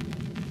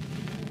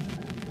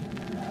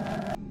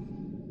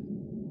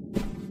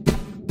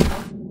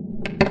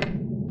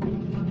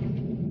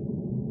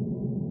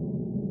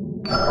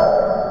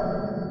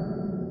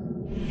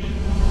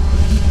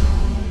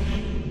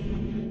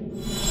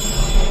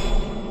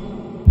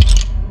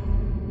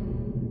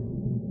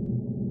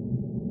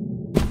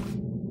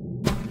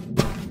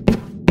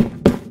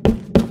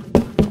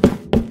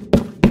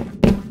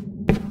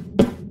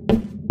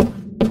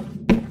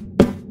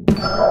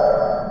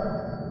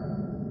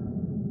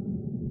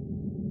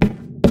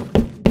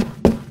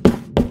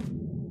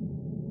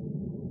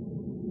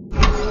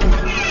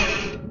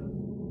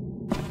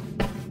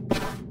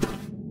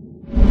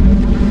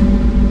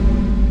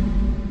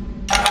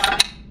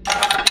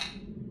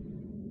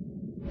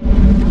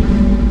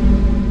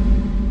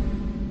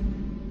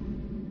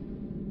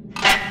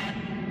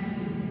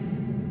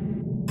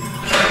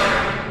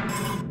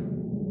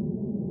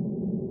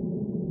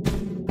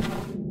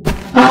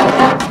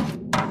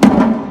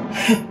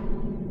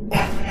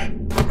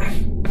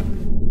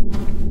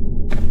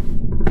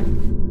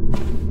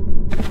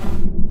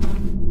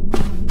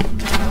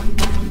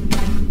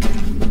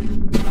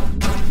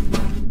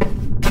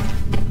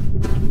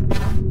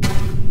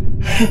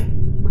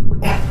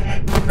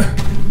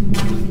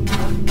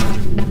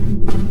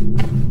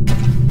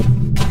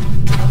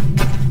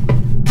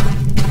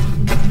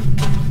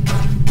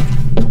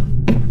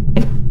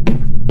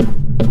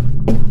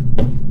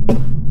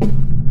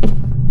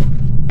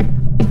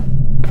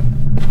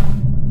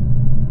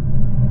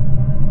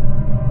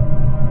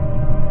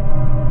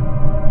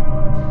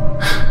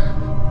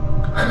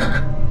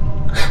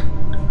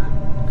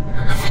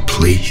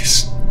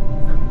 Please.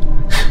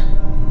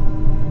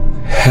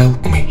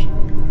 Help me.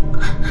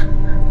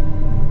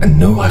 I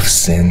know I've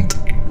sinned.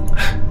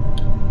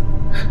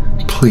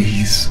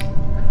 Please.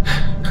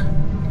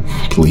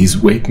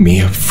 Please wake me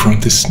up from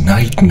this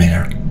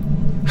nightmare.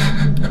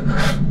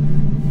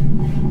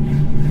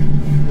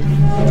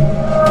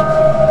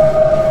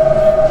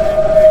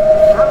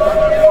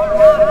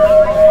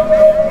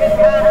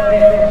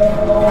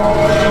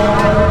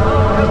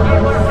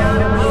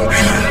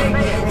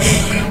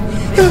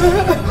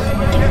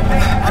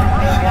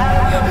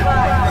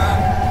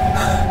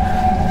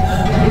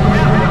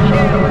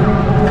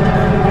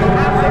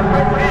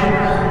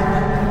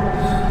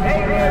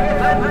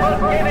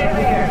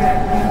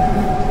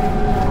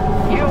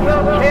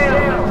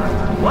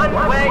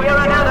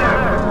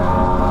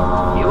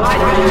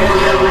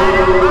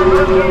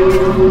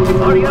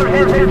 Or your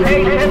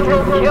hesitation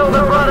will kill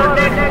the brother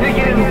next to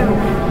you.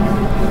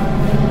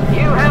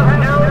 You have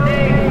no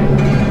name.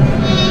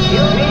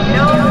 You need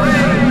no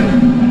praise.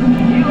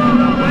 You are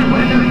the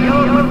weapon of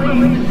your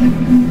beliefs.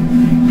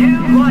 Do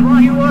what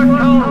you are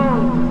told.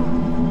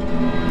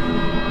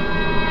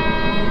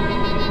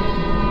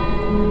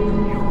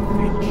 You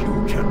think you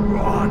can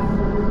run?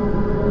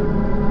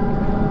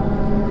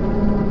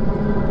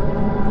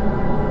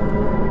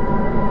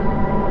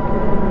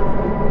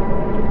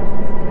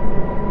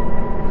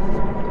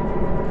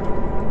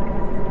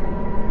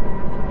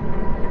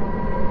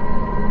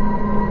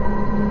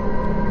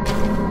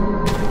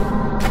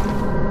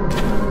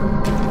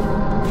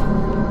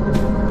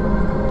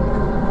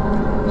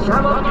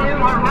 Some of you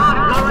are not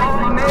going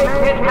to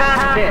make it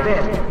past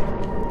this.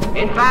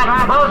 In fact,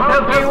 most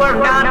of you are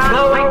not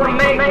going to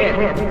make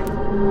it.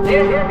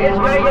 This is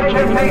where you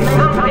can make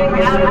something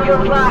out of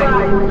your life.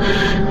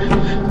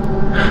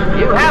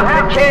 You have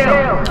to kill.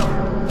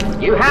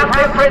 You have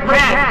to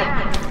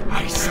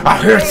protect. I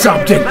heard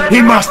something!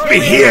 He must be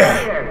here!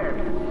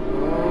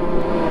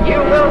 You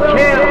will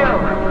kill,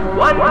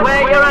 one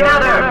way or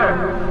another.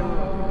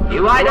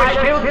 You either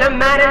shoot the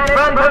man in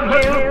front of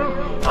you,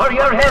 or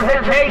your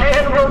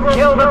hesitation will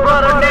kill the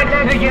brother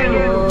next to you.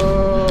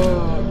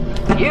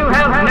 You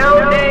have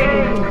no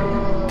name.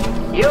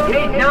 You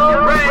need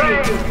no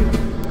brain.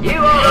 You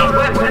are a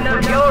weapon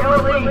of your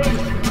beliefs.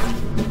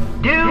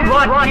 Do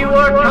what you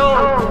are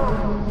told.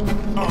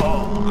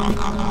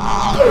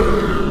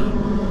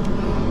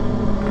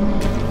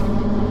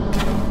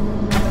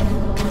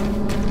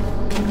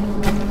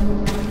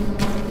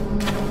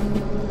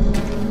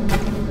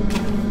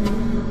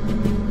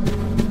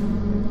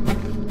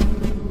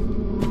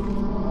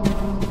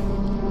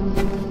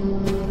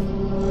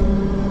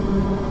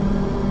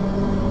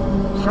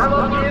 Some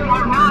of you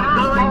are not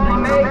going to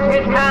make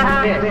it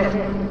past this.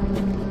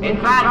 In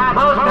fact,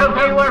 most of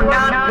you are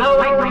not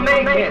going to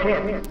make it.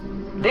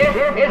 This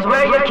is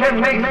where you can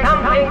make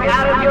something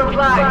out of your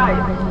life.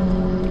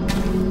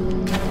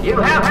 You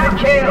have to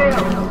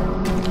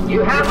kill.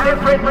 You have to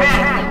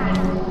protect.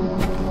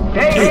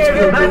 Stay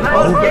here and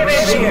don't give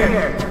in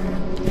here.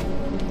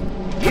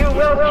 You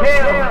will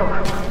kill,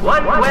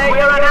 one way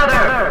or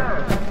another.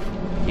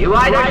 You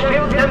either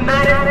shoot the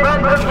man in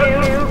front of you,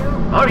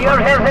 or your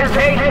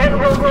hesitation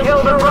will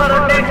kill the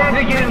brother next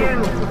to you.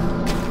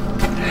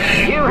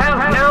 You have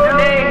no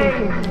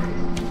name.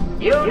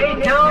 You need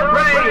no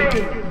brain.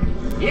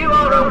 You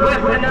are a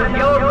weapon of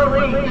your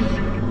beliefs.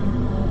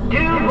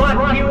 Do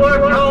what you are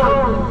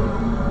told.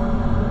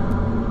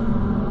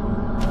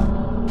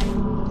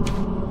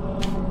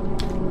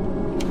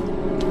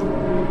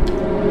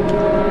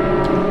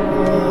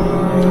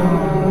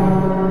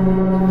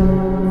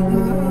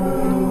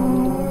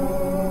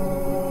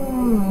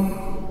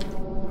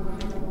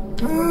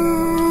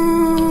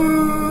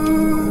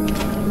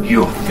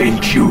 You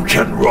think you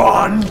can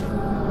run?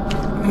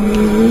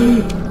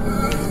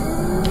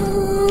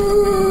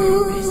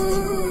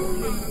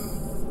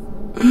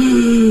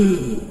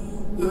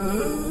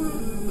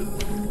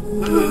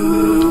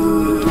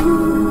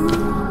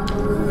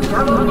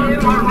 Some of you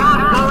are not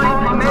going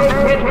to make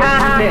it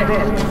past this.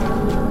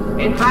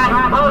 In fact,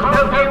 most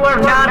of you are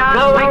not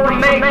going to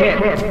make it.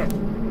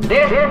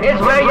 This is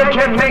where you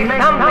can make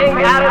something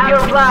out of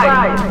your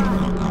life.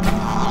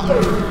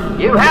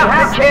 You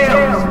have to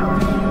kill.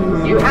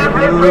 You have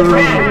to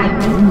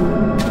protect.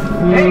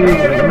 Stay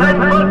here and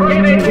don't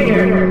give in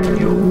here.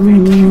 You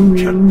think you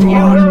can You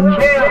run? will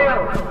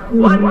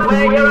kill, one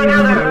way or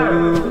another.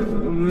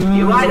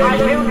 You either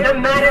shoot the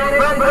man in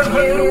front of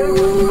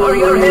you, or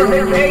your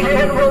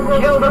hesitation will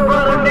kill the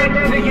brother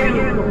next to you.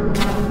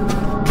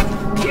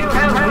 You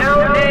have no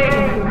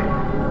name.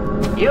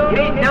 You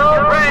need no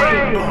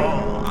brain.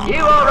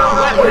 You are a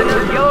weapon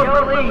of your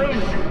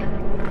beliefs.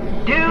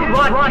 Do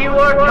what you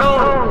are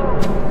told.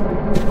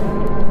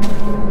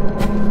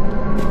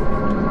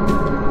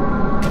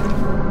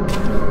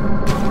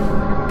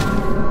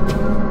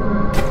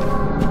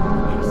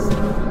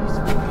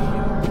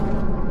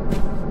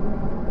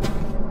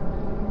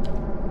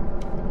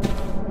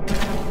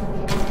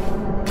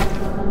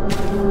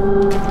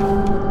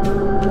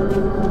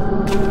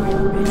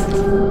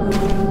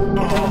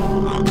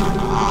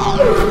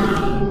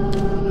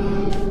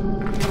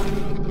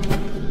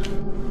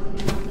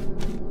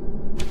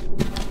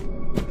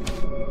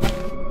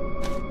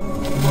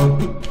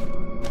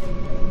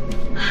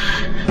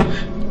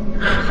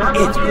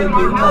 It will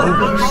be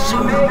over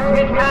soon.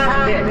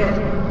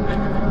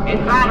 In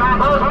fact,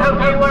 most of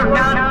you are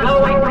not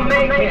going to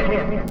make it.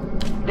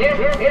 This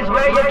is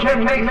where you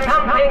can make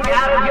something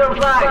out of your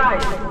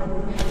life.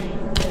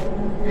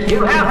 You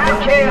have to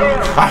kill.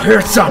 I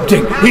heard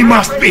something. He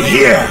must be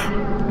here.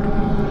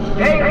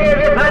 Stay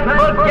here and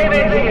don't give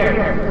in here.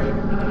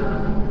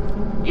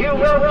 You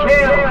will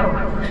kill,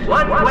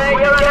 one way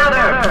or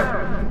another.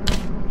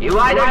 You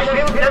either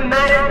shoot the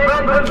man in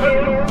front of you,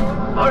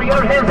 or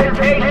your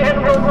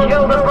hesitation will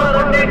kill the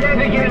brother next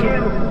to you.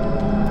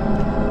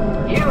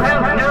 You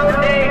have no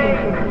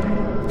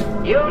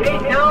name. You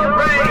need no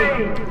brain.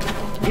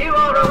 You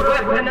are a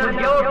weapon of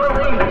your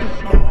beliefs.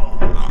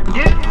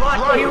 Do what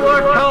you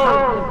are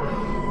told.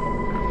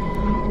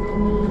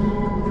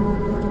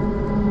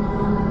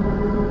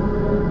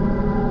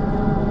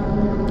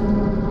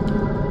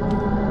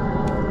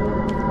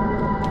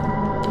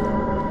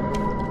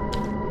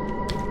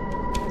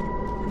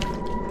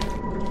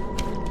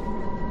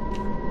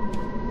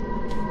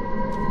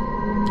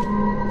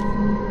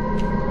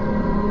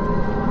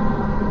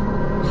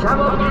 Some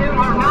of you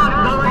are not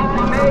going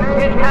to make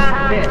it past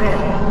this.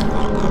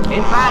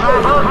 In fact,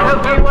 most of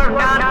you are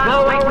not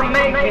going to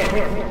make it.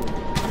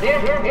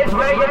 This is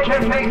where you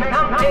can make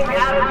something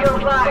out of your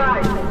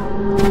life.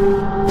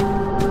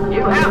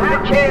 You have to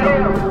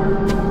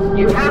kill.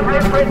 You have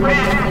to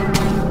protect.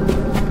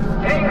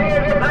 Stay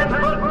here and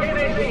don't give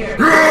in here.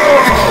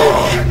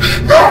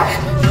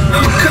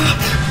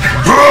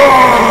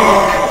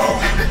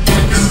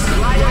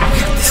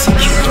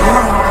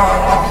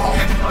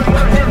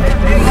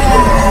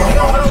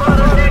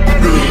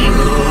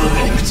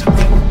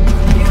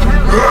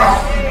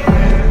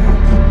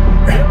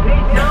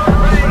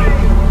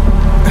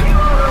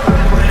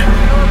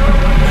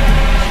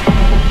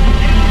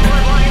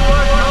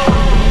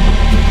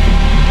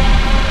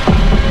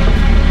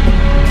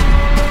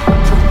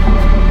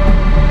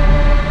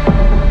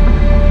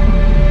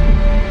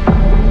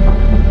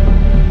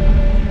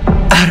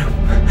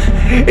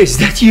 Is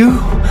that you?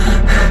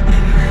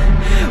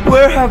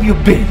 Where have you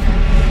been?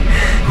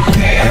 Who the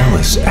hell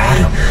is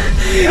Adam?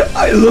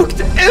 I looked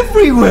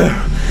everywhere.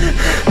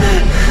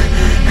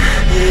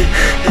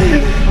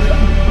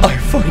 I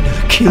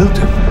finally killed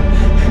him.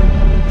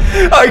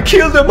 I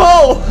killed them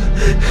all.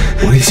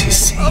 What is he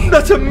saying? I'm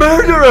not a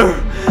murderer.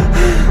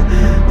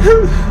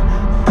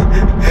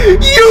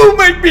 You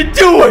made me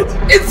do it.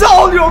 It's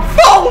all your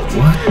fault.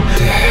 What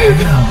the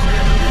hell?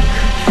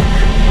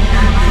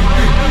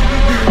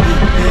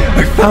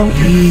 I found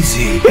him.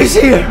 Easy. He's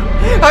here.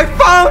 I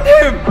found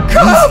him.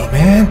 Come, Easy,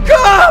 man.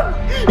 come.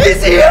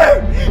 He's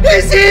here.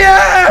 He's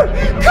here.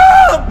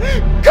 Come,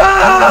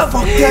 come.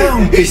 Fuck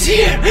down. He's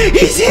here.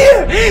 He's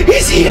here.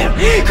 He's here.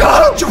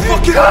 Come. Shut your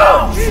fucking Come.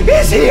 mouth.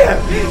 He's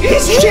here.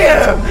 He's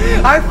here.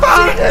 I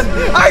found him.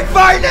 I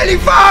finally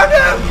found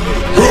him.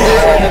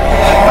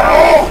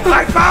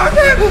 I found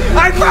him.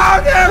 I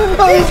found him.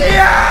 He's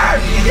here.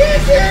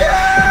 He's here.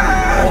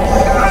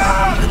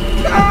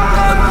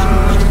 Come. Come.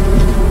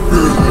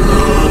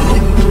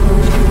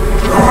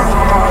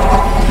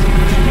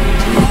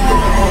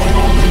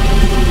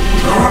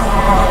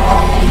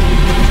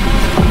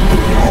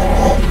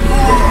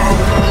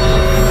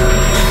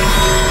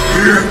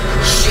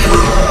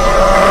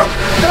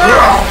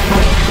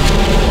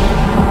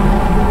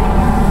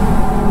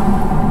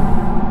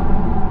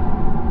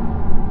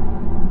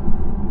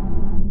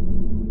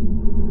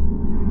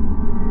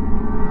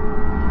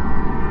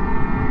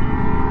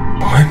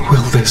 When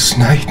will this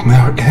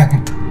nightmare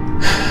end?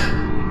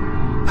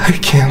 I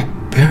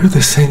can't bear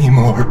this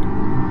anymore.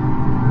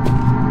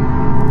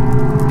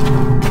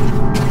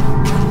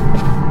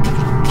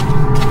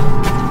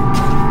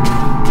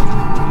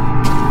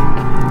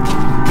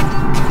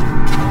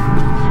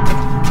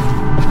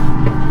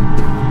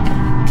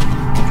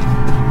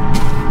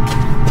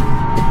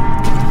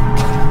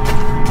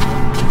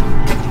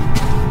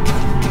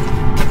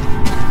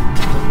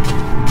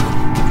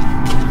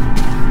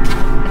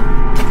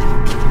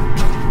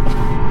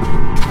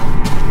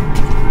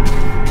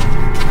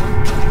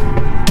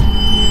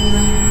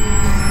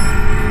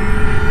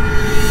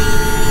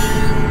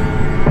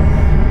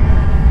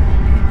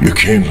 You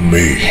came to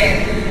me,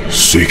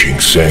 seeking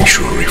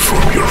sanctuary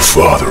from your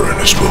father and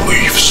his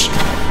beliefs.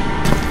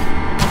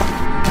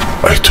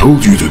 I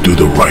told you to do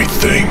the right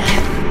thing,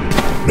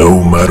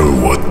 no matter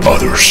what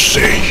others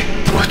say.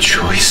 What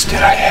choice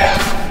did I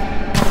have?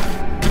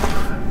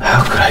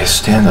 How could I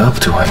stand up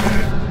to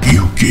him?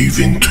 You gave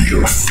in to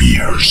your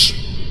fears,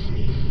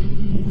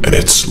 and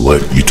it's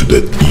led you to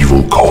that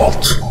evil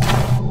cult.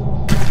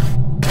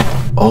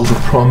 All the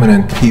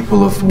prominent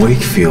people of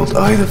Wakefield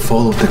either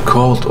followed the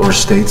cult or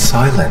stayed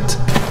silent.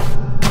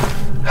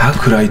 How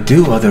could I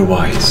do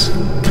otherwise?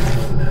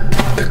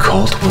 The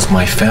cult was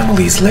my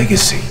family's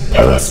legacy.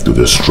 Path to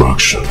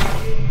destruction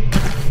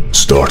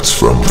starts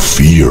from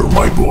fear,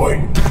 my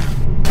boy.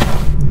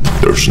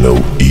 There's no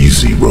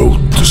easy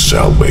road to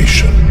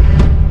salvation.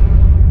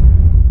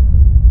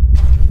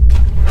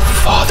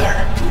 Father,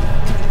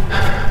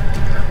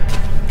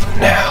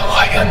 now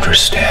I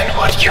understand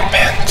what you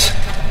meant.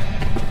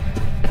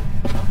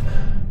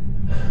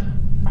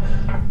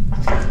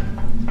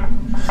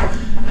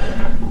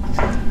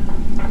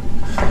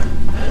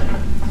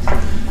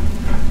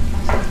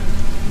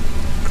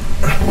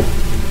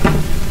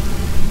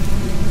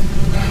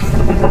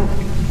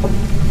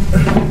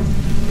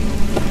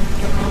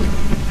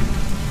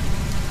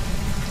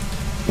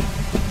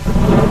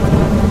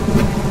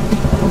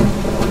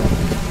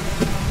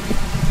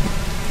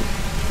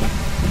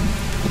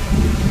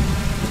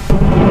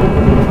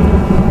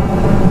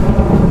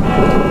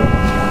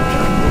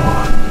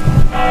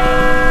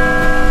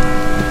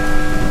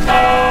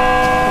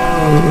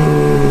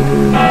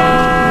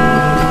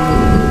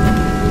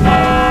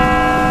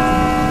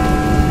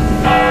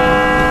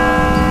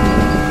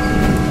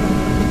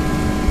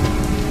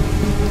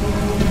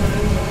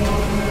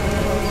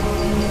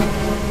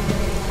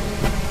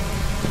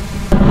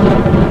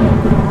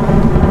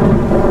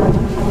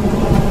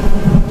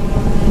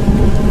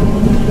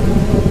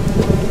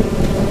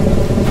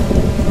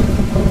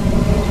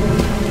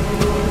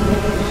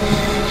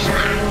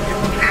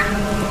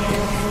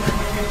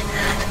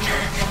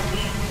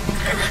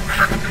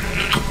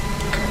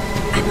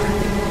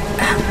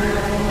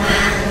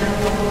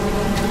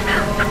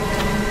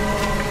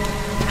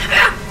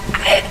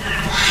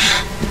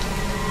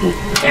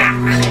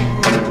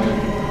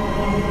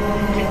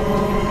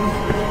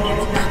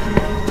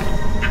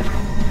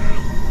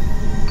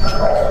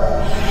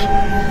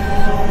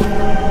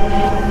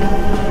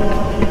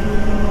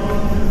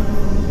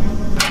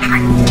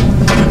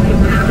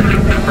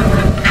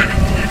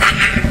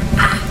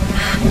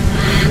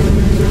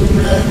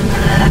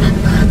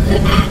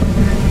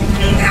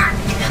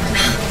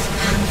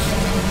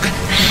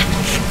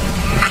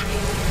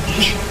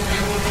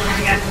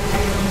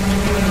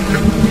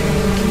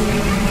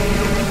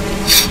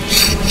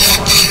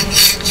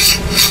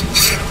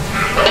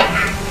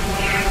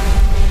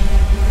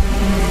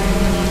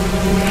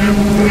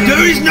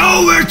 There is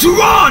nowhere to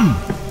run!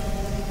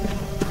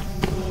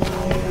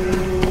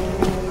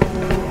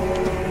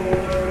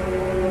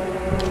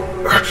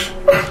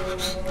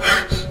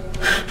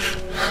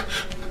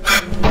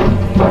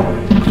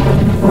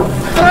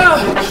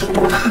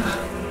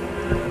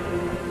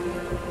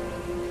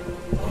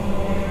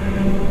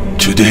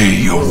 Today,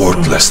 your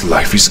worthless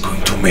life is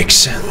going to make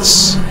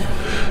sense.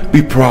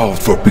 Be proud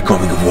for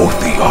becoming a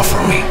worthy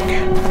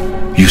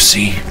offering. You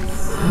see,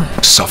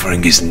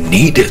 suffering is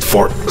needed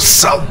for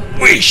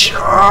salvation.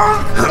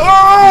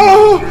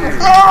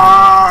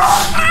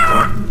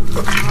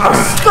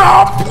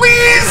 Stop,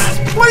 please!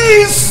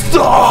 Please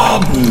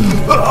stop!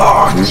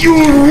 You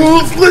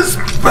ruthless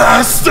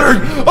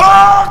bastard!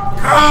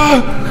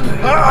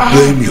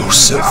 Blame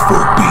yourself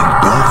for being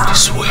born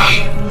this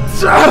way.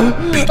 Be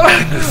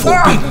angry for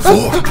being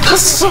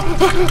worthless.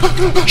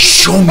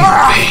 Show me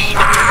your pain.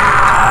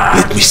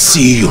 Let me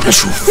see your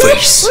true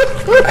face.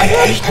 I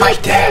hate my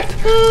dad.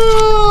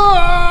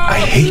 I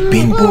hate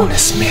being born a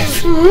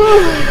smith.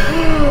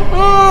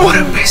 What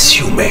a mess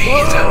you made.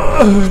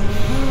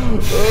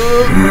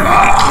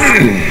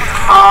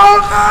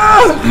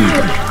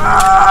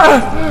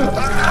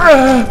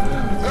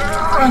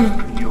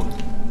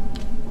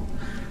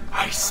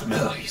 I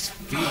smell his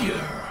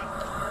fear.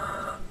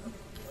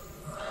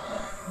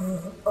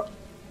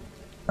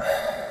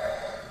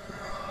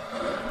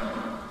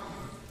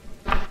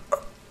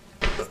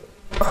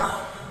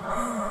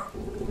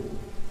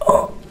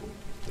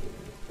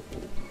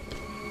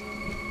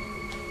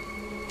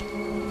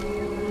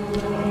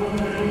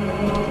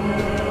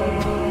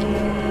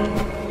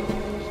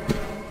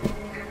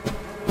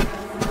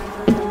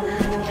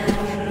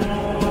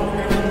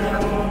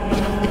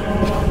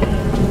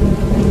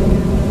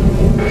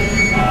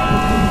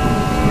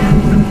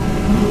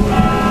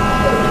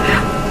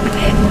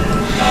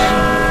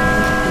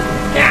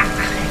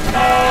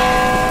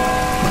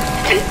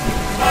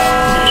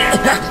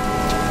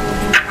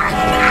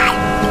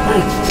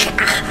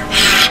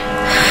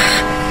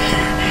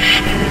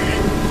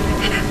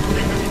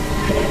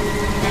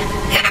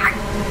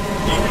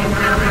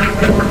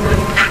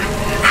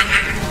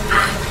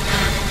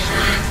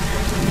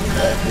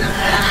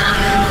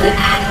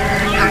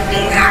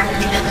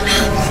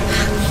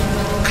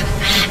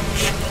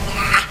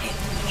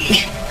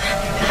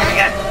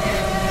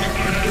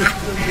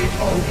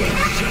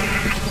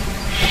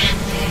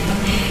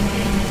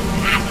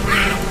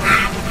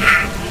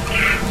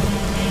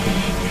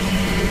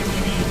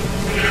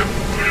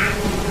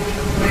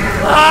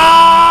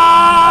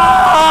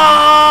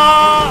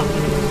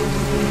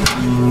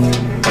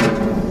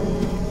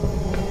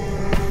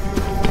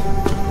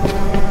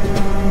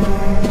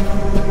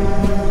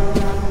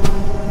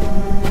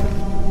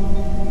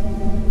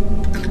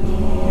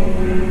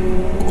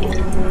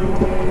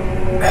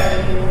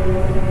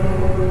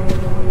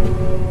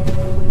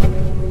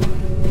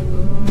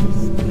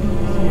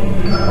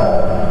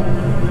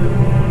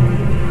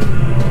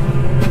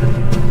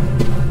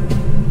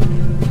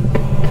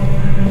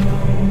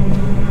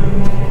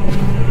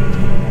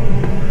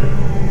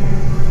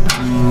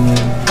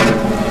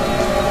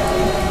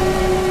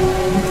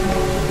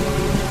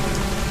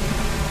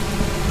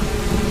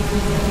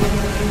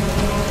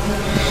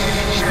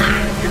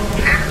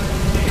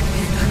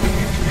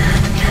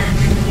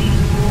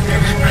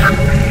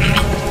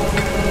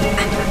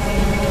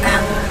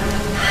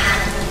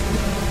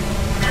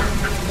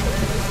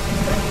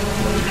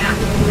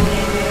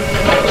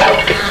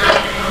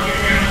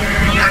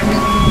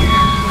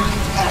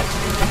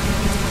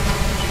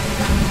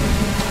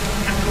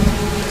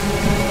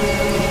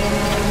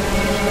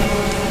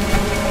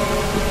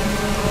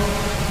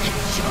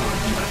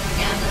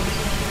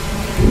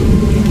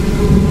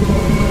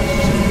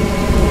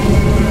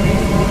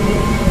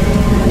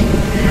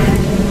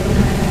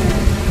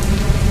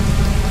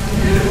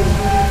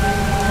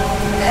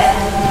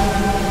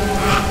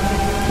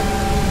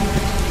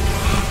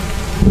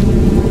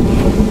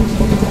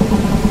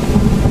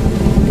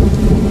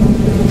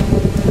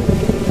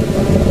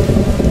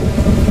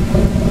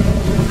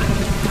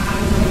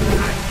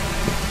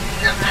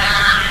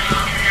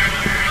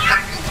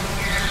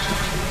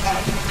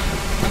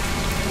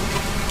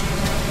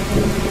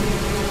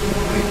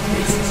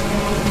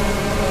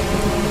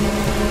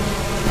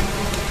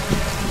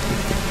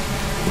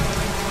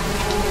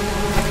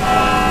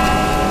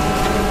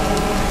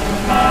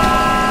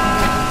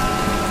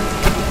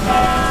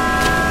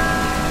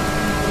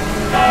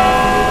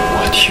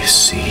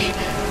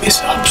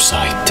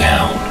 upside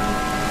down.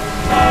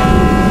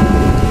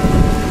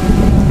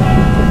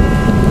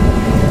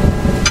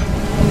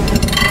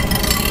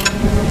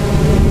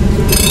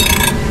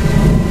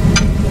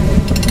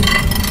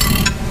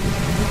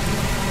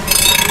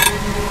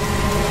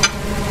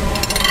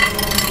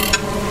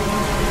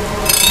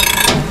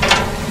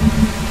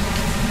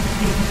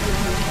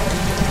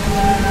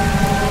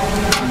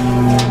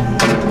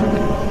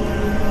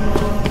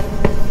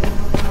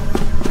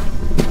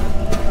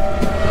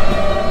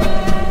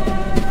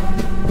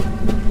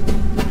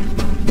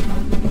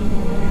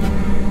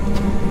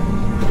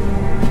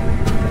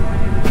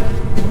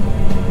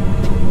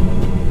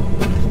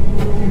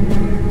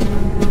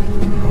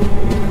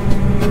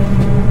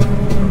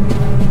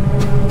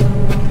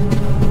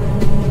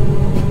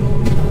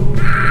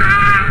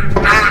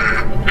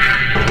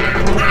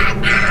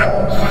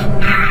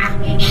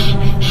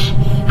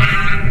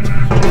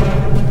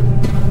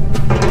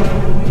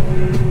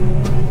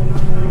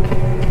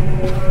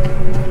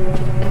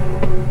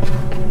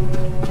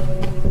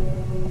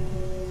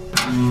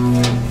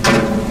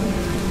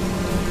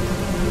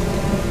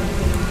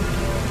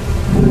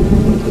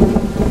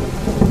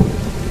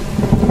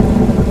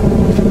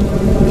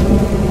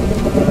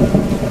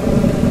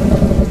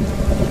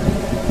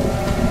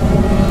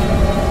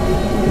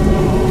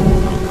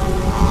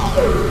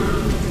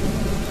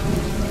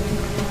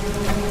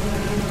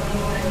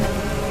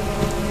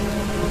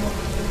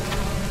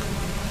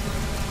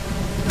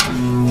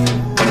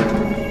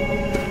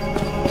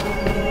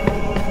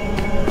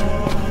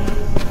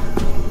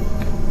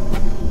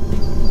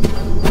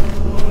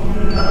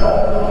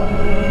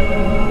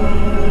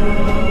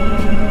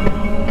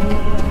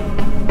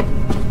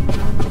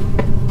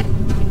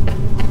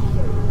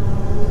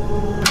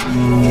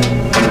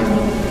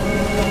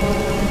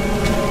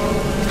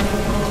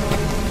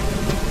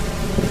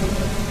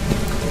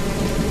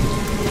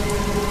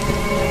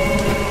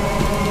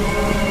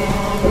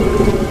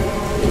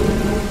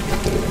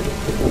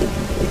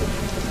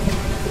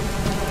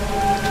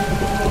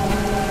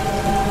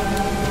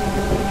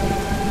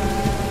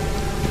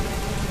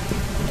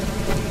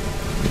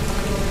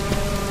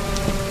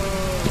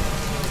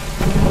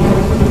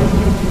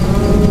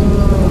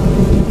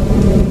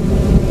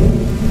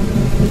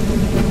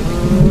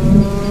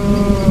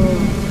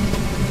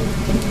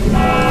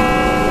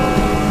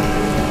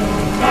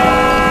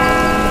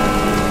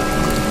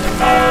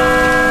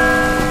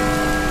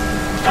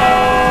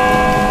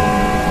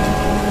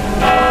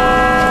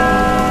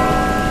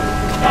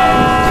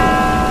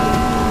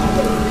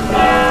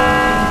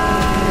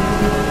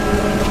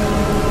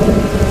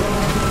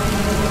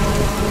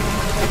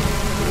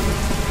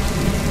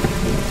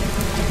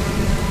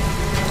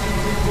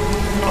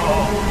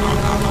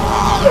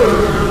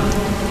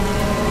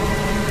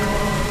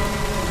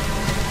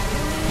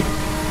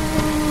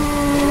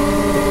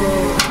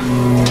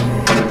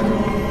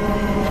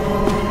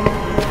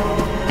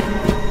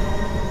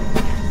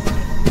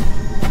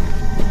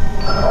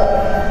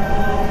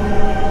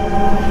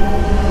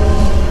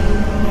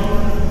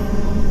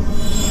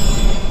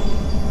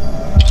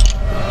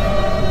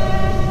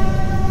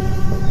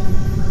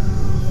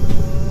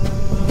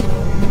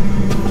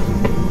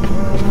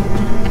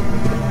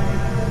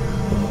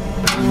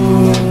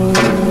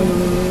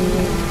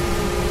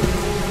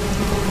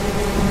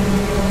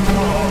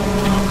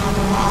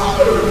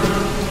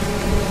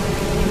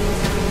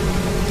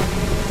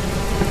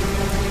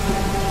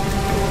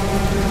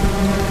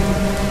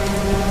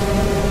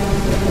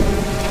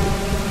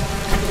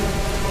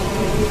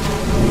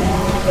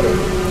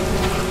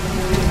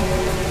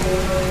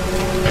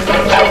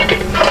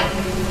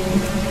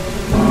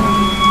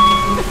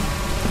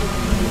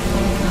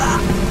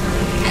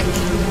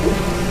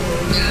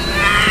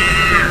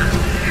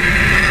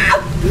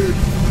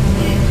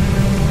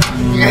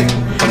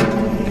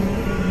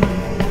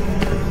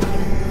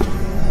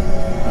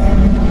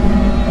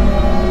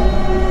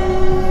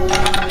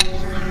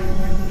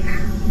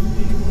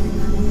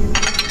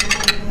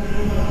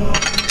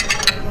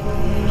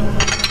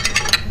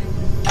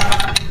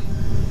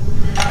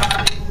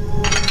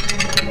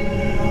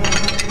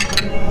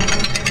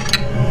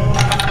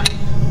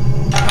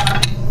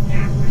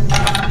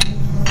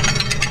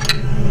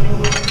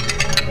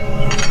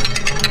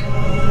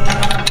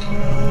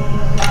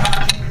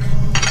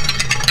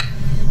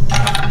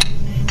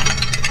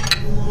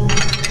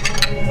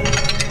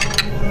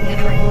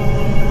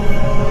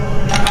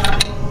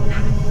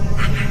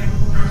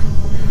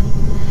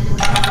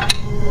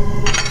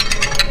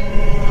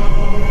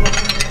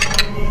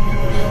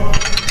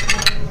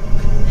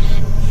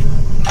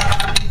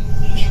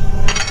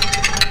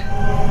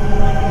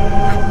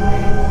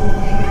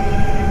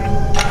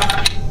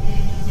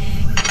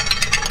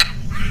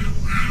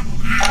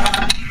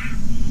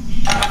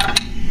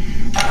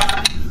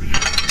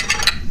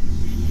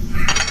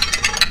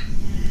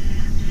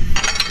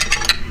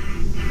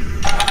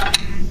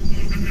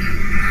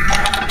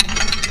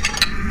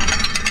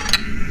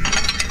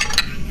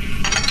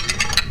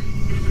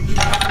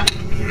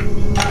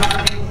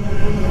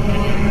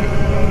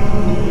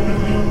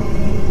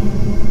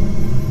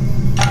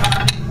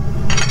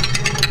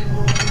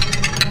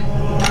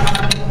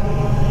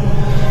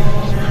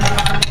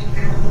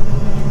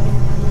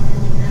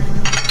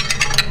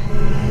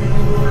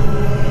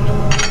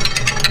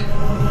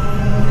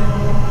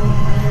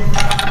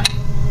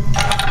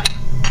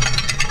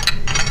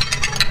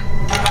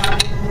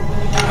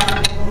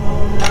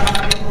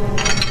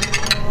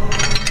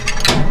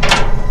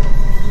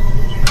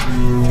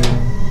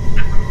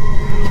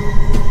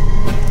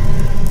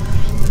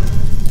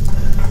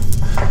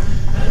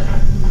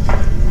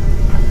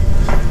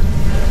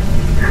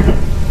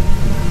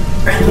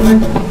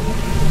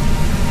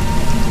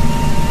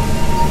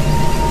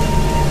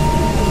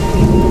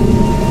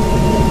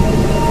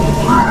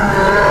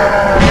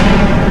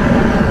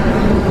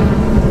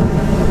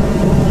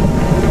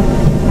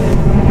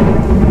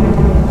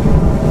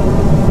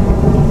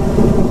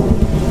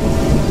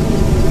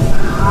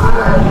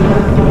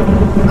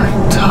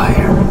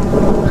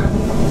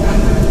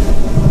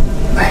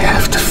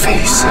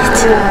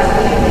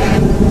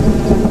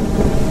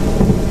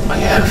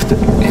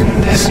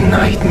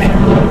 nightmare.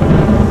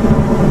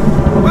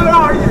 Where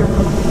are you?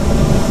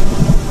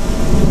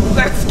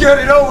 Let's get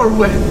it over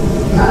with.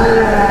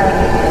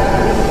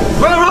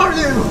 Where are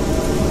you?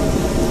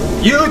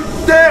 You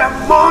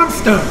damn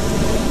monster!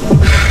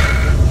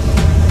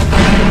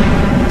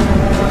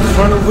 I've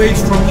run away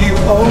from you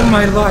all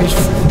my life.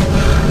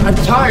 I'm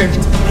tired.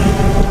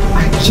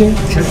 I can't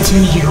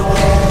continue.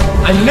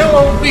 I know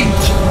I'm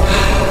weak.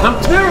 I'm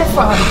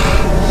terrified.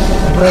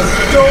 But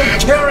I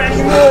don't care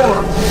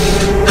anymore.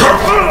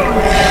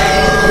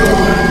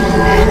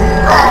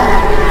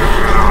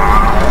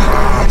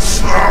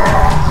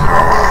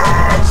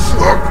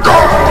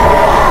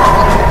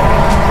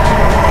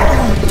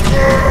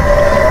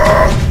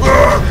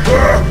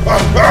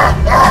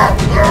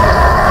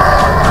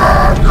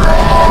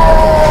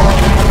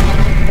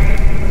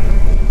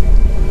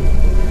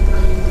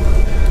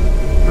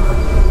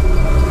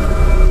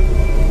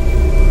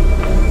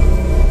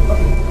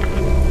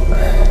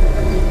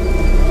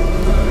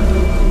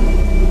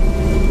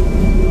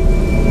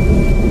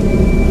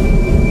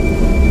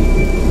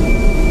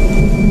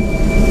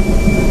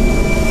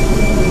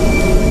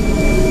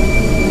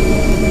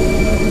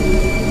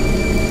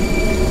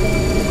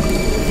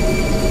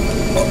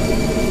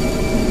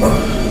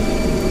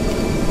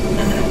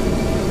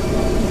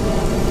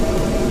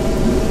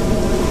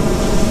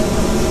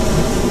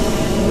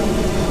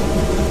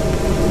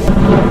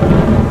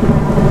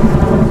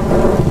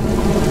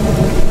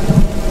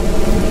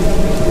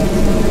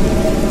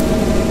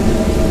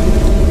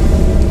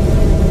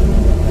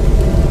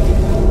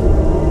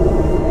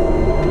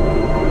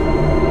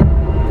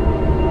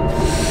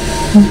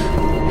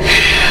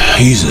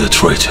 He's a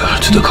traitor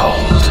to the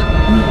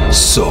cult,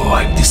 so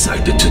I've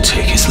decided to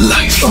take his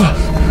life.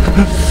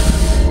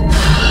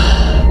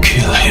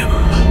 Kill him.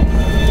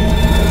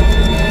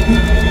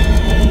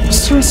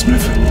 Sir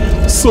Smith,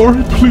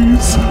 sorry,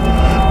 please.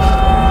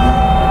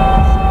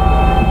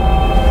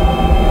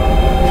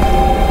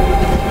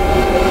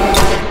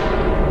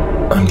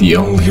 I'm the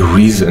only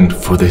reason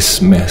for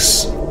this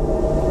mess.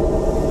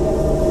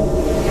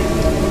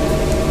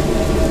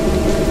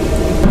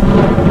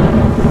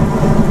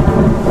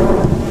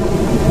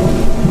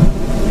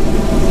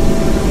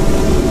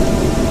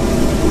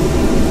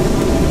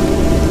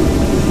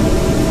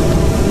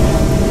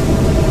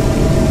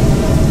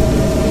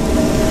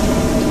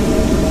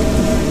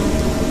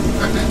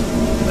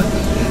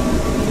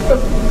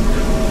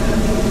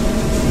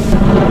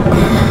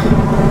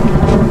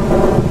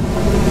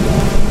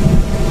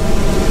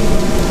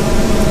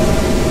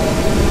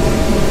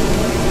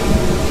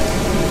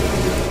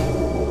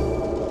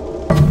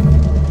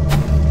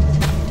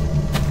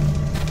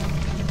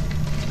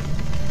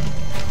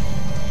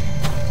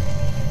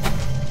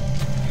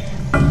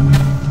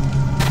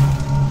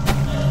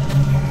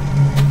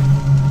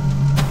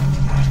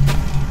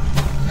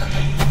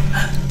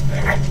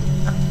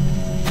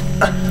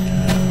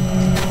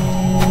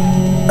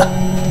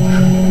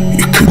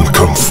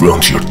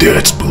 Confront your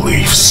dad's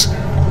beliefs.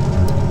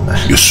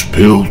 You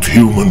spilled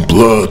human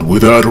blood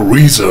without a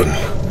reason.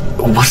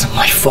 It wasn't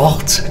my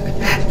fault.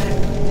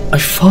 My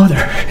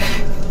father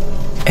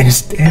and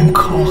his damn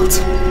cult.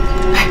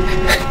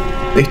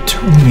 They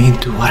turned me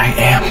into what I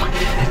am,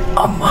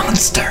 a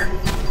monster.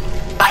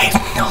 I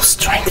have no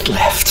strength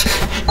left,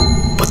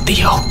 but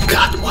they all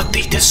got what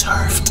they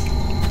deserved.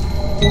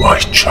 My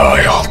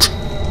child,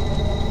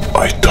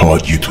 I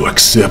taught you to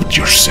accept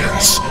your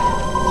sins.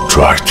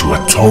 Try to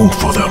atone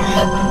for them.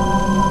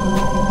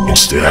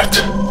 Instead,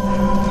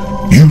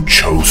 you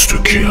chose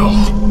to kill.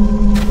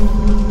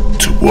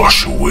 To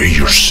wash away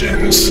your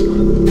sins.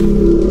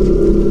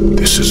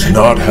 This is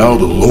not how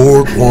the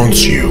Lord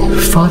wants you.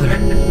 Father,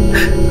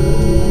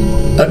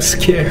 I'm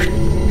scared.